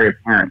look, it was very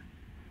apparent.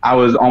 I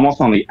was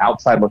almost on the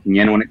outside looking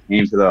in when it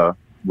came to the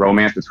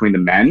romance between the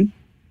men,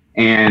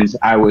 and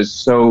I was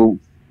so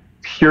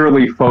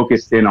purely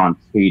focused in on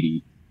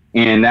Katie,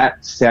 and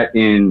that set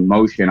in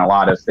motion a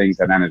lot of things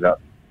that ended up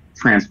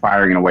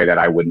transpiring in a way that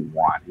I wouldn't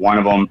want. One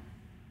of them,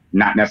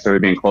 not necessarily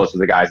being close to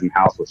the guys in the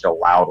house, which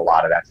allowed a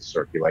lot of that to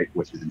circulate,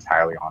 which is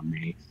entirely on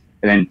me.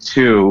 And then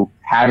two,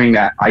 having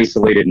that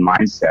isolated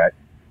mindset,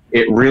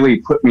 it really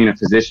put me in a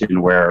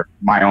position where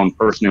my own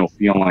personal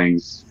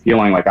feelings,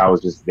 feeling like I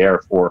was just there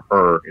for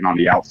her and on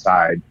the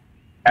outside,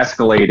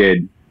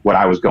 escalated what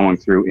I was going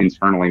through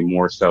internally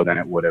more so than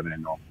it would have in a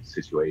normal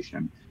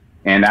situation.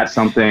 And that's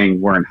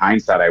something where in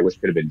hindsight, I wish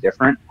could have been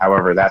different.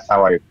 However, that's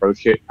how I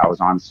approached it. I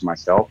was honest to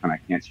myself, and I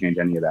can't change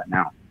any of that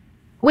now.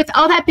 With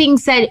all that being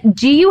said,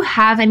 do you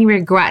have any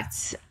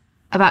regrets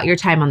about your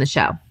time on the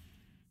show?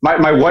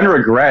 My one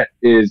regret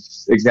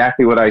is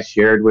exactly what I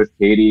shared with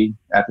Katie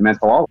at the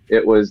Mental Health.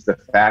 It was the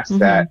fact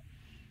that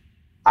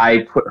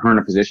I put her in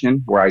a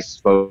position where I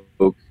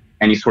spoke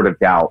any sort of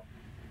doubt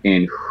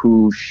in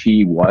who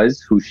she was,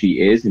 who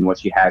she is, and what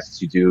she has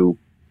to do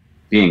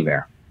being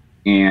there.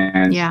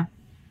 And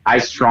I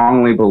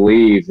strongly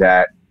believe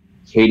that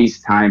Katie's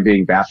time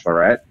being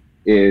Bachelorette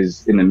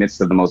is in the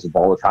midst of the most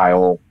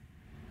volatile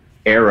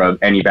era of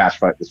any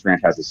Bachelorette this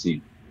franchise has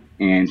seen.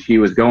 And she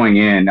was going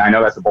in, I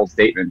know that's a bold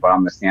statement, but I'm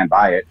going to stand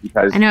by it,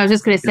 because I know, I was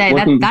just going to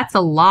say, that's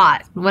a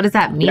lot. What does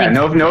that mean? Yeah,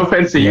 no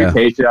offense to you,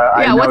 Tasha.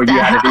 I know you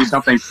had to do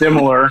something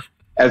similar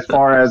as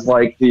far as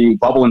like the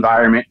bubble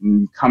environment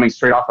and coming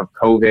straight off of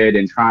COVID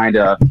and trying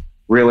to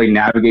really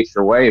navigate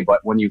your way. But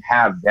when you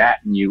have that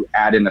and you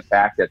add in the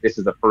fact that this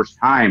is the first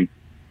time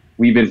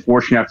we've been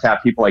fortunate enough to have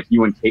people like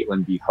you and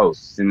Caitlin be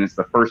hosts, and it's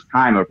the first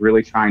time of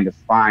really trying to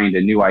find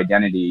a new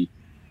identity,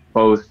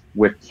 both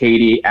with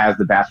Katie as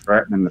the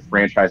Bachelorette and then the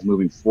franchise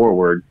moving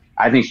forward.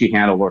 I think she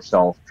handled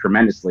herself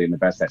tremendously and the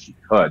best that she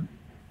could.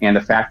 And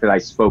the fact that I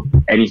spoke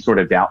any sort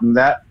of doubt in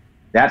that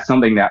that's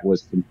something that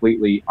was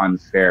completely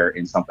unfair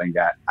and something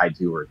that I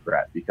do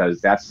regret,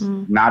 because that's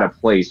not a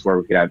place where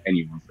we could have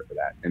any room for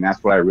that. And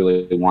that's what I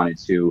really wanted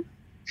to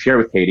share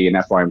with Katie. And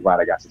that's why I'm glad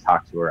I got to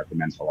talk to her at the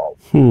mental all.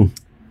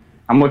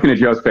 I'm looking at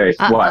Joe's face.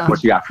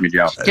 What you got for me,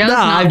 Joe? No,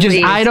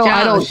 I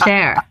don't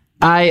share.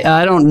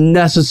 I don't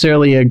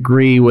necessarily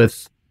agree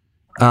with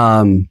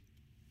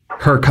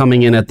her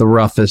coming in at the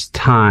roughest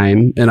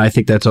time, and I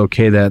think that's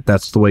okay that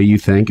that's the way you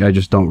think. I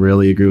just don't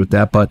really agree with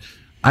that, but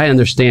I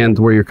understand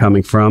where you're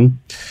coming from.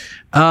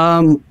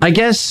 I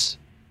guess,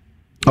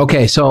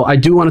 okay, so I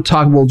do want to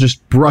talk, we'll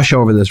just brush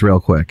over this real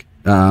quick,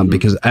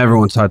 because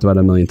everyone's talked about it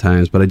a million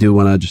times, but I do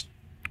want to just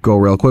go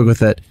real quick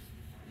with it.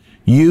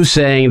 You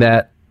saying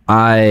that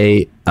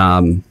I,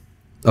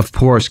 of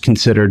course,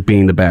 considered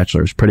being the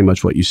Bachelor is pretty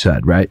much what you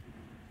said, right?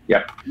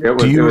 Yep.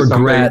 Do you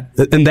regret?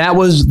 And that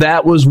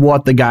was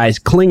what the guys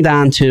clinged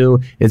on to.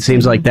 It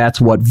seems like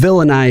that's what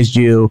villainized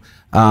you.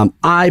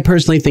 I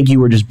personally think you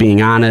were just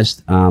being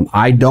honest.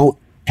 I don't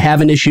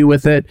have an issue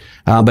with it.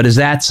 But is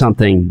that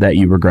something that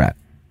you regret?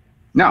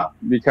 No,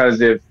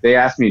 because if they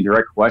ask me a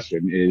direct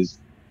question, is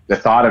the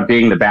thought of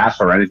being the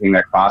Bachelor or anything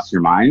that crossed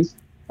your mind,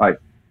 like,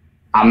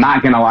 I'm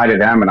not going to lie to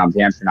them, and I'm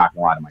damn sure not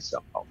going to lie to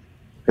myself.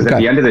 Because at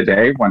the end of the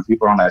day, when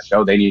people are on that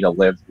show, they need to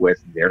live with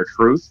their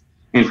truth.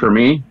 And for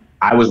me,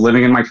 I was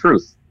living in my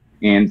truth,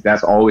 and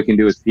that's all we can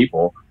do as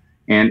people.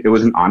 And it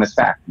was an honest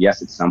fact.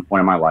 Yes, at some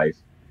point in my life,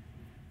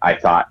 I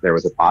thought there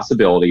was a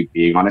possibility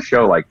being on a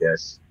show like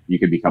this, you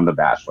could become the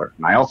Bachelor.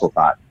 And I also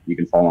thought you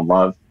can fall in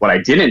love. What I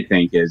didn't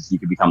think is you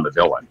could become the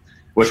villain,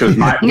 which was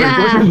my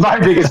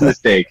biggest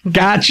mistake.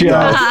 Gotcha.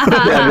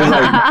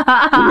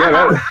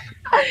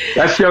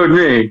 That showed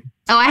me.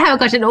 Oh, I have a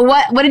question.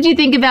 What did you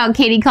think about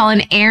Katie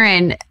calling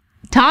Aaron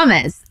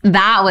Thomas?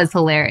 That was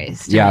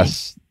hilarious.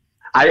 Yes.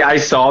 I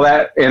saw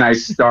that and I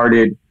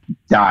started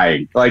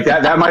dying. Like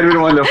that might have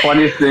been one of the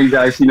funniest things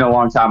that I've seen in a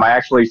long time. I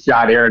actually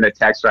shot Aaron a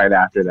text right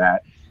after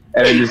that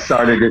and I just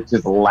started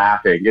just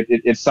laughing.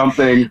 It's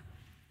something,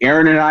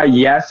 Aaron and I,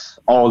 yes,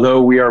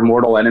 although we are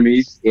mortal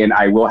enemies and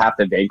I will have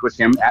to vanquish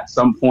him at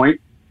some point,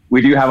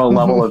 we do have a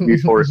level of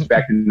mutual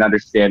respect and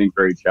understanding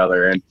for each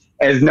other. And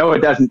as Noah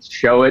doesn't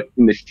show it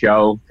in the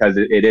show because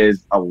it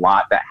is a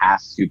lot that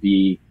has to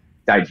be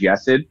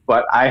digested,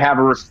 but I have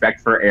a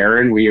respect for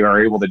Aaron. We are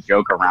able to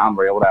joke around.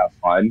 We're able to have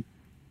fun.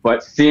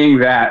 But seeing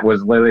that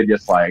was literally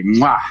just like,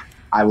 mwah,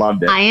 I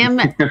loved it. I am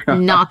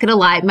not going to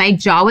lie. My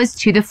jaw was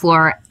to the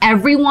floor.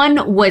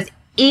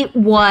 It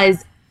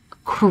was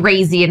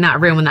crazy in that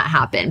room when that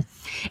happened.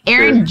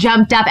 Aaron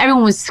jumped up.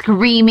 Everyone was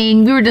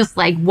screaming. We were just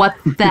like, what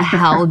the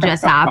hell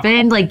just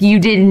happened? Like, you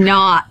did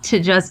not to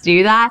just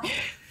do that.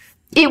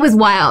 It was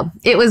wild.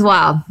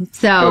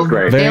 So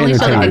they only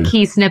showed like a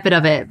key snippet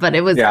of it, but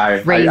it was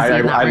crazy.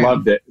 I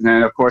loved it. And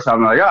then, of course,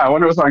 I'm like, I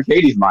wonder what's on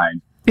Katie's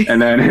mind.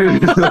 And then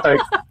it was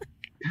like,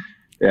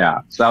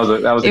 yeah. So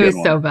that was. It was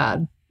so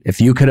bad. If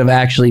you could have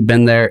actually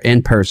been there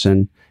in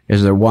person,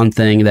 is there one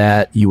thing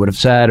that you would have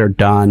said or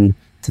done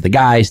to the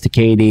guys, to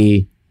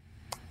Katie,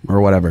 or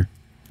whatever?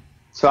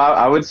 So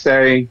I would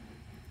say,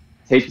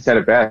 Katie said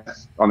it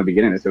best on the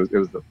beginning. It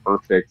was the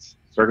perfect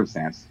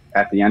circumstance.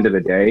 At the end of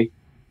the day,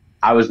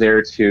 I was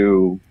there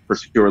to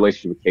pursue a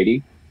relationship with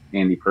Katie,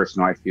 and the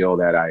person who I feel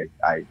that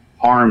I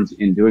harmed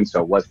in doing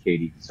so was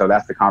Katie. So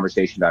that's the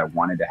conversation that I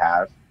wanted to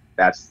have.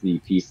 That's the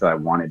piece that I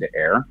wanted to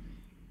air.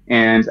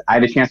 And I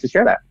had a chance to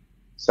share that.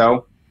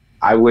 So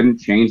I wouldn't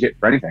change it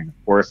for anything.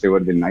 Of course, it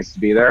would have been nice to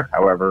be there.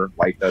 However,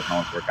 life doesn't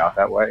always work out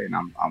that way, and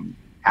I'm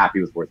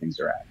happy with where things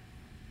are at.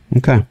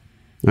 Okay.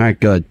 All right,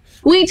 good.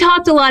 We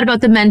talked a lot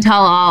about the mental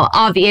all,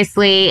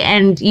 obviously,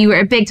 and you were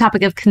a big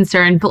topic of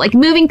concern. But like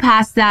moving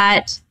past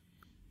that,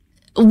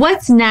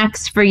 what's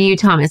next for you,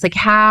 Thomas? Like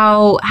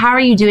how are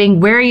you doing?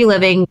 Where are you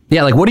living?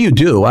 Yeah, like what do you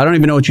do? I don't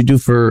even know what you do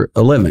for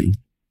a living.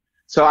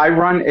 So I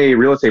run a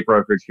real estate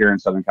brokerage here in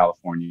Southern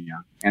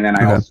California. And then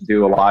I also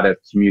do a lot of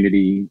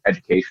community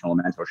educational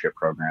and mentorship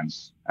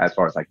programs as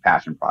far as like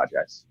passion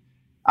projects.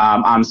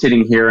 I'm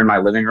sitting here in my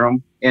living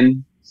room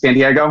in San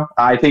Diego.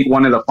 I think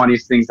one of the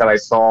funniest things that I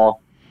saw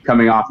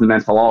coming off the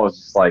mental law was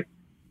just like,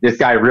 this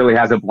guy really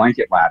has a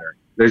blanket ladder.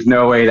 There's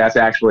no way that's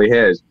actually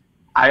his.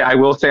 I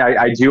will say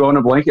I do own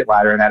a blanket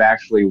ladder, and that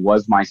actually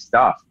was my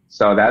stuff.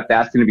 So that's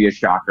going to be a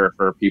shocker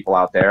for people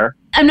out there.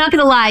 I'm not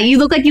going to lie. You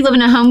look like you live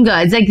in a Home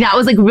Goods. Like that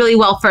was like really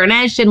well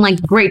furnished and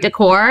like great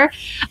decor.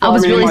 I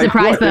was really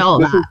surprised by all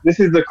that. This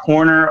is the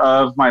corner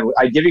of my,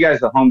 I give you guys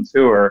the home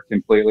tour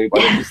completely,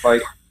 but it's just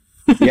like,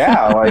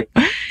 yeah, like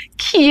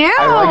cute.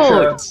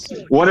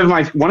 One of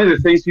the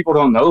things people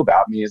don't know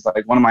about me is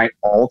like one of my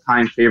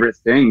all-time favorite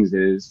things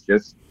is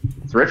just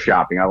thrift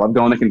shopping. I love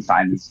going to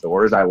consignment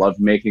stores. I love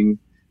making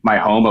my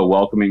home a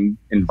welcoming,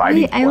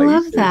 inviting place. I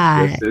love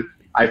that.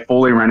 I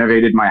fully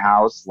renovated my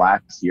house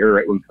last year,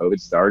 right when COVID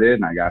started,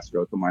 and I got to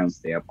go put my own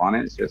stamp on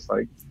it. It's just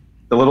like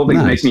the little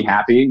things make me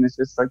happy, and it's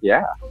just like,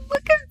 yeah.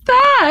 Look at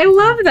that. I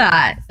love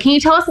that. Can you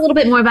tell us a little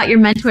bit more about your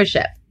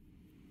mentorship?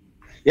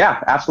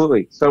 Yeah,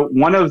 absolutely. So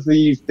one of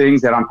the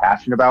things that I'm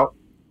passionate about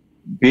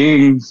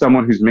being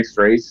someone who's mixed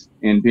race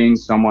and being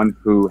someone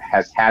who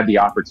has had the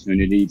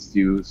opportunity to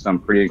do some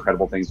pretty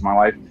incredible things in my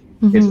life,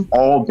 it's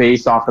all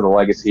based off of the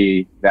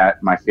legacy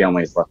that my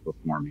family has left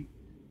before me.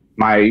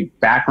 My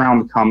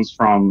background comes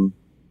from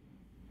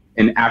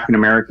an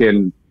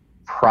African-American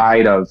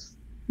pride of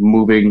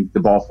moving the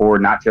ball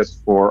forward, not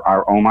just for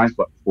our own lives,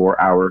 but for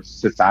our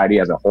society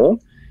as a whole.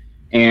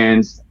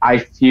 And I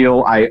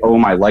feel I owe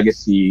my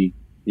legacy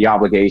the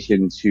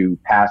obligation to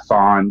pass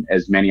on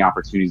as many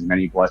opportunities,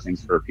 many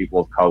blessings for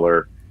people of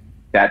color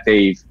that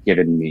they've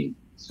given me.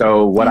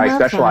 So what I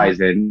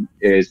specialize in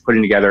is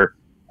putting together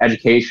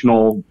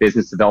educational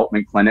business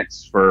development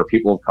clinics for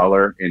people of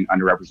color in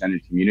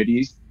underrepresented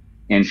communities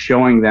and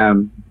showing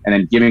them and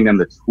then giving them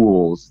the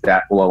tools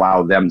that will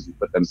allow them to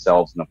put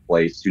themselves in a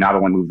place to not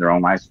only move their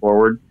own lives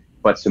forward,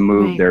 but to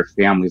move their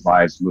families'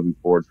 lives moving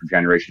forward for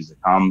generations to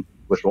come,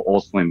 which will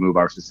ultimately move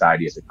our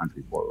society as a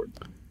country forward.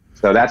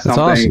 So that's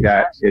something awesome.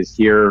 That is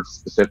here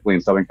specifically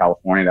in Southern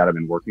California that I've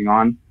been working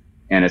on.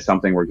 And it's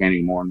something we're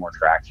gaining more and more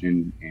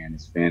traction. And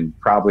it's been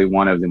probably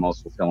one of the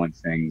most fulfilling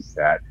things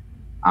that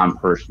I'm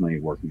personally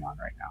working on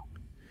right now.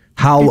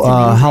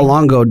 How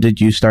long ago did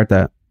you start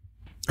that?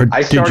 Or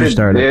did you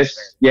start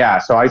this? Yeah,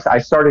 so I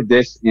started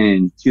this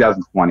in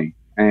 2020.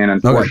 And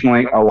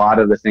unfortunately, a lot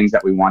of the things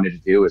that we wanted to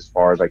do as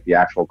far as like the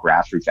actual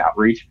grassroots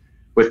outreach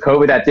with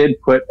COVID, that did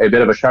put a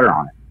bit of a shutter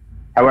on it.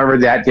 However,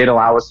 that did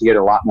allow us to get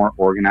a lot more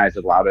organized.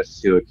 It allowed us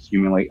to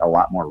accumulate a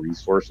lot more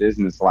resources,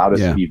 and it's allowed us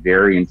to be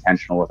very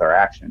intentional with our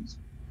actions.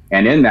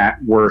 And in that,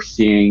 we're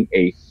seeing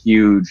a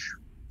huge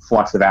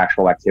flux of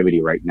actual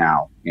activity right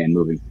now and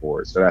moving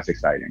forward. So that's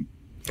exciting.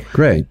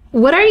 Great.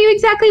 What are you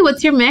exactly?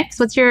 What's your mix?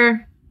 What's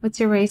your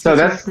race? So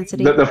that's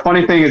the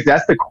funny thing is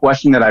that's the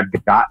question that I've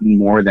gotten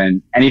more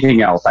than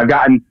anything else. I've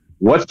gotten,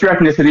 what's your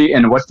ethnicity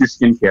and what's your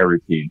skincare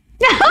routine?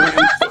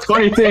 The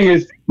funny thing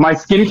is my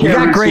skincare routine.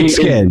 You got great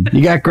skin.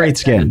 You got great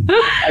skin.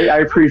 I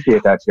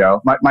appreciate that,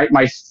 Joe.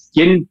 My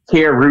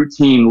skincare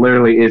routine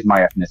literally is my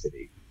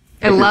ethnicity.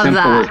 I love that. As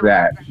simple as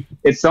that.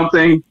 It's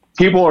something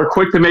people are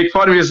quick to make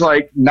fun of me. It's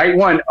like night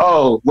one,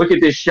 oh, look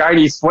at this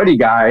shiny, sweaty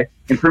guy.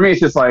 And for me,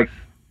 it's just like,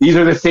 these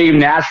are the same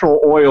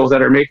natural oils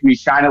that are making me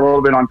shine a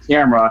little bit on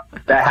camera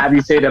that have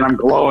you say that I'm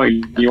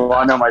glowing. You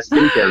want to know my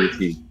skincare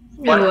routine.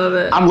 But I love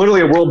it. I'm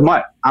literally a world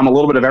mutt. I'm a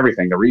little bit of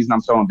everything. The reason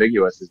I'm so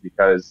ambiguous is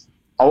because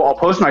I'll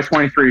post my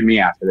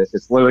 23andMe after this.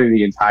 It's literally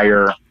the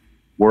entire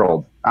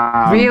world.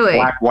 Really?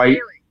 Black, white,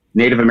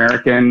 Native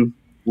American,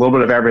 a little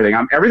bit of everything.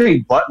 I'm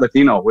everything but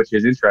Latino, which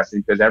is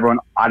interesting because everyone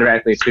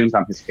automatically assumes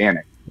I'm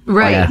Hispanic.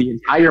 Right. Like, the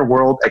entire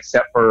world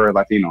except for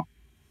Latino.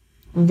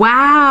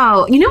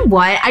 Wow. You know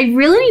what? I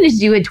really need to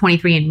do a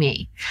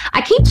 23andMe.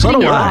 I keep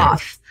putting it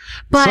off.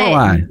 But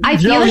I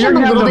feel like I'm a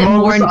little bit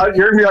more...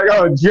 You're going to be like,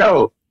 oh,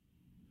 Joe,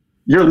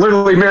 you're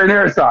literally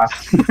marinara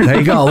sauce. There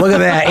you go. Look at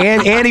that.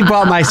 And he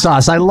brought my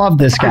sauce. I love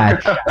this guy.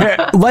 Here,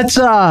 let's,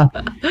 I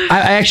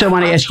actually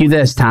want to ask you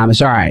this,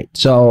 Thomas. All right.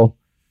 So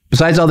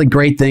besides all the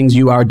great things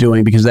you are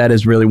doing, because that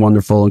is really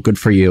wonderful and good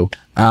for you,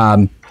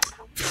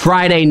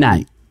 Friday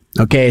night.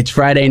 Okay. It's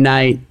Friday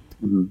night.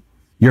 Mm-hmm.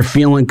 You're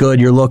feeling good.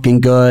 You're looking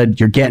good.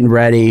 You're getting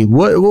ready.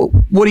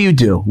 What do you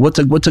do? What's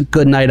a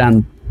good night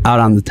out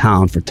on the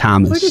town for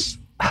Thomas?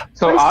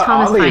 So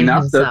oddly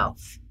enough,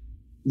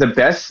 the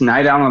best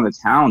night out on the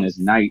town is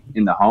night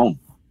in the home.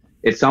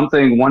 It's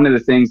something, one of the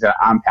things that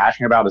I'm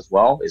passionate about as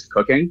well is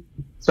cooking.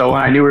 So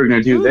when I knew we were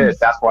going to do this,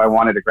 that's why I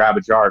wanted to grab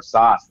a jar of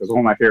sauce, because one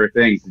of my favorite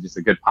things is just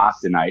a good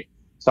pasta night.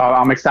 So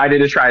I'm excited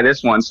to try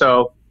this one.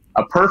 So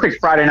a perfect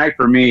Friday night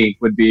for me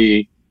would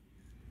be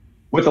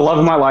with the love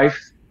of my life,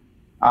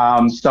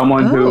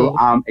 someone who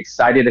I'm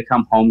excited to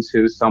come home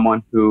to,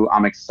 someone who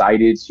I'm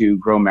excited to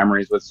grow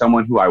memories with,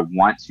 someone who I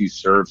want to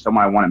serve,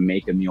 someone I want to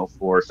make a meal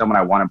for, someone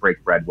I want to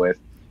break bread with.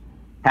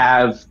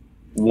 Have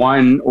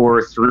 1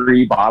 or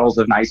 3 bottles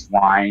of nice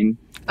wine.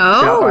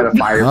 By the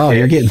fire pit,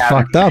 you're getting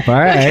fucked up. All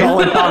right.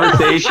 Solid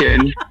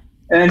conversation,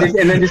 and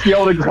then just be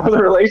able to grow the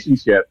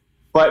relationship.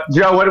 But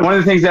Joe, one of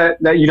the things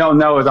that you don't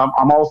know is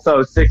I'm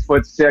also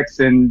 6'6"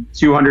 and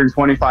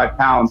 225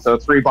 pounds. So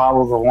 3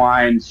 bottles of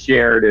wine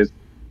shared is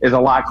a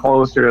lot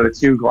closer to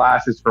 2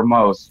 glasses for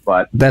most.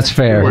 But that's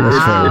fair. Wow.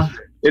 That's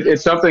fair.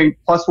 It's something.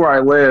 Plus, where I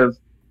live,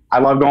 I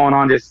love going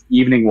on just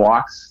evening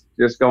walks,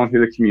 just going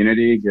through the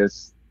community,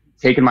 just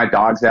taking my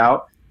dogs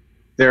out.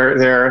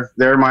 They're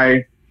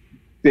my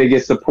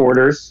biggest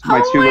supporters.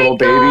 My 2 little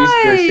babies.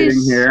 They're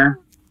sitting here.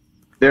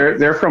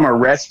 They're from a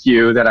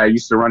rescue that I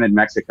used to run in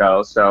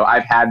Mexico. So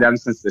I've had them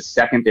since the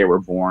second they were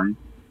born,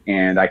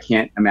 and I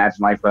can't imagine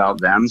life without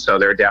them. So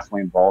they're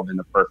definitely involved in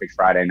the perfect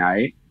Friday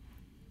night.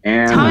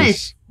 And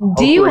Thomas,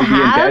 do you have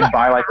be in bed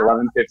by like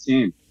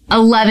 11:15?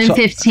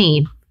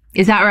 11:15.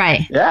 Is that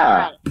right?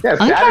 Yeah.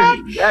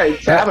 Okay.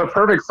 To have a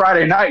perfect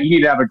Friday night, you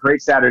need to have a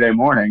great Saturday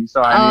morning.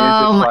 So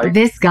I mean,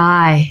 this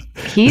guy,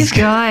 he's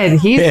good.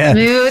 He's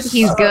smooth.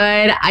 He's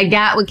good. I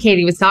got what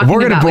Katie was talking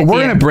about. We're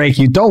gonna break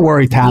you. Don't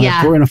worry, Thomas.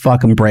 Yeah. We're gonna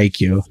fucking break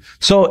you.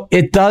 So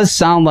it does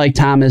sound like,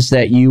 Thomas,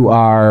 that you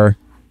are.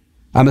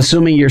 I'm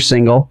assuming you're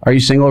single. Are you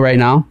single right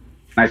now?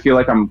 And I feel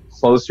like I'm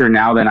closer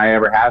now than I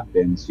ever have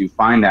been to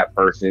find that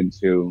person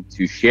to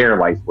share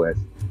life with.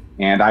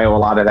 And I owe a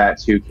lot of that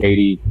to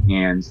Katie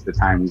and the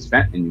time we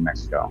spent in New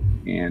Mexico.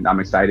 And I'm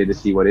excited to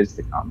see what is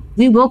to come.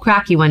 We will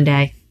crack you one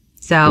day.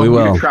 So we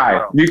will. You can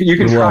try. You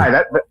can try.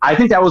 That. I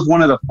think that was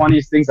one of the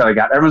funniest things that I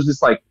got. Everyone's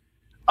just like,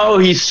 oh,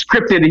 he's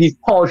scripted and he's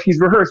polished, he's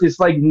rehearsed. It's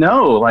like,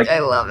 no, like I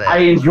love it. I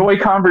enjoy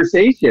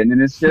conversation,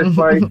 and it's just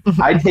like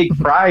I take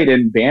pride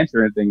in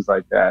banter and things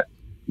like that.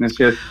 And it's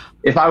just,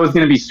 if I was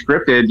going to be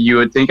scripted, you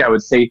would think I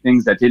would say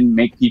things that didn't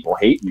make people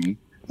hate me.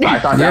 So I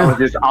thought that was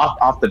just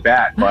off the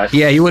bat. But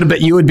yeah, you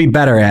would be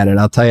better at it.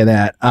 I'll tell you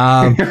that.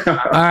 All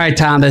right,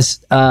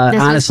 Thomas.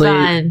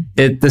 Honestly,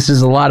 this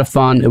is a lot of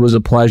fun. It was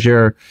a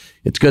pleasure.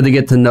 It's good to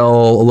get to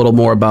know a little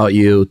more about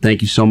you.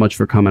 Thank you so much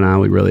for coming on.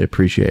 We really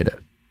appreciate it.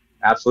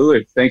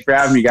 Absolutely. Thanks for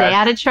having me, guys. Stay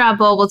out of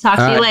trouble. We'll talk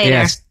to you later.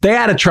 Yeah, stay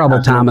out of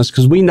trouble, Thomas,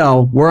 because we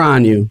know we're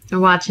on you. We're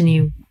watching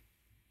you.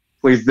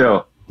 Please do.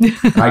 All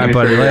right,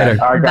 buddy. Later.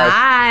 All right, guys.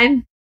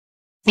 Bye.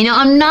 You know,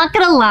 I'm not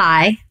going to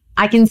lie.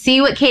 I can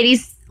see what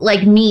Katie's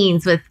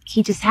means with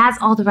he just has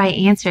all the right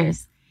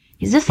answers.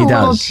 He's just a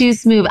little too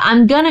smooth.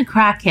 I'm going to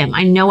crack him.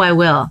 I know I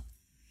will.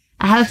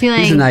 I have a feeling.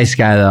 He's a nice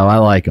guy, though. I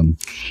like him.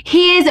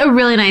 He is a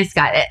really nice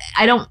guy.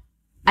 I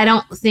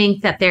don't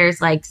think that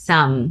there's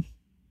some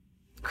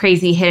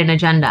crazy hidden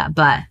agenda,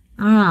 but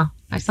I don't know.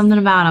 There's something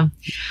about him.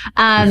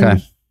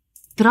 Okay.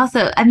 But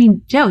also, I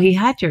mean, Joe, he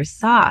had your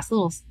sauce.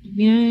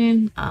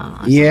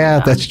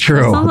 Yeah, that's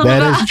true.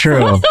 That is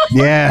true.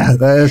 Yeah,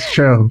 that is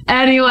true.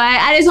 Anyway,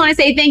 I just want to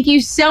say thank you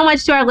so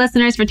much to our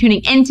listeners for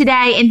tuning in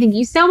today. And thank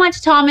you so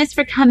much, Thomas,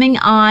 for coming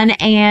on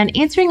and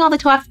answering all the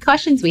 12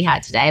 questions we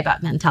had today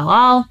about mental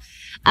health.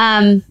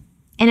 And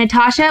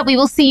Natasha, we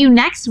will see you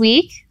next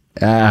week.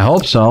 I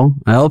hope so.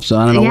 I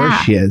don't know where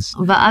she is.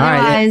 But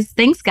otherwise,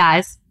 thanks,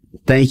 guys.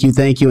 Thank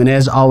you. And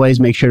as always,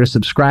 make sure to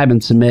subscribe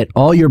and submit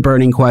all your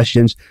burning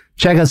questions.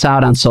 Check us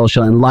out on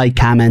social and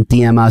comment,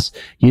 DM us.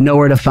 You know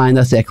where to find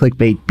us at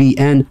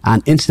ClickbaitBN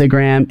on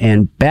Instagram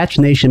and Batch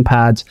Nation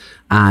Pods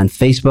on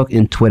Facebook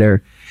and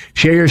Twitter.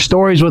 Share your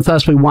stories with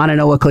us. We want to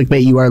know what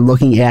clickbait you are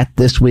looking at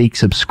this week.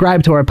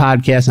 Subscribe to our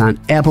podcast on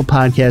Apple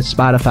Podcasts,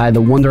 Spotify,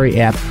 the Wondery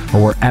app,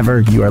 or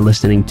wherever you are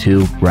listening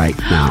to right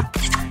now.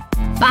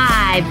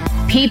 Bye,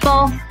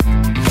 people.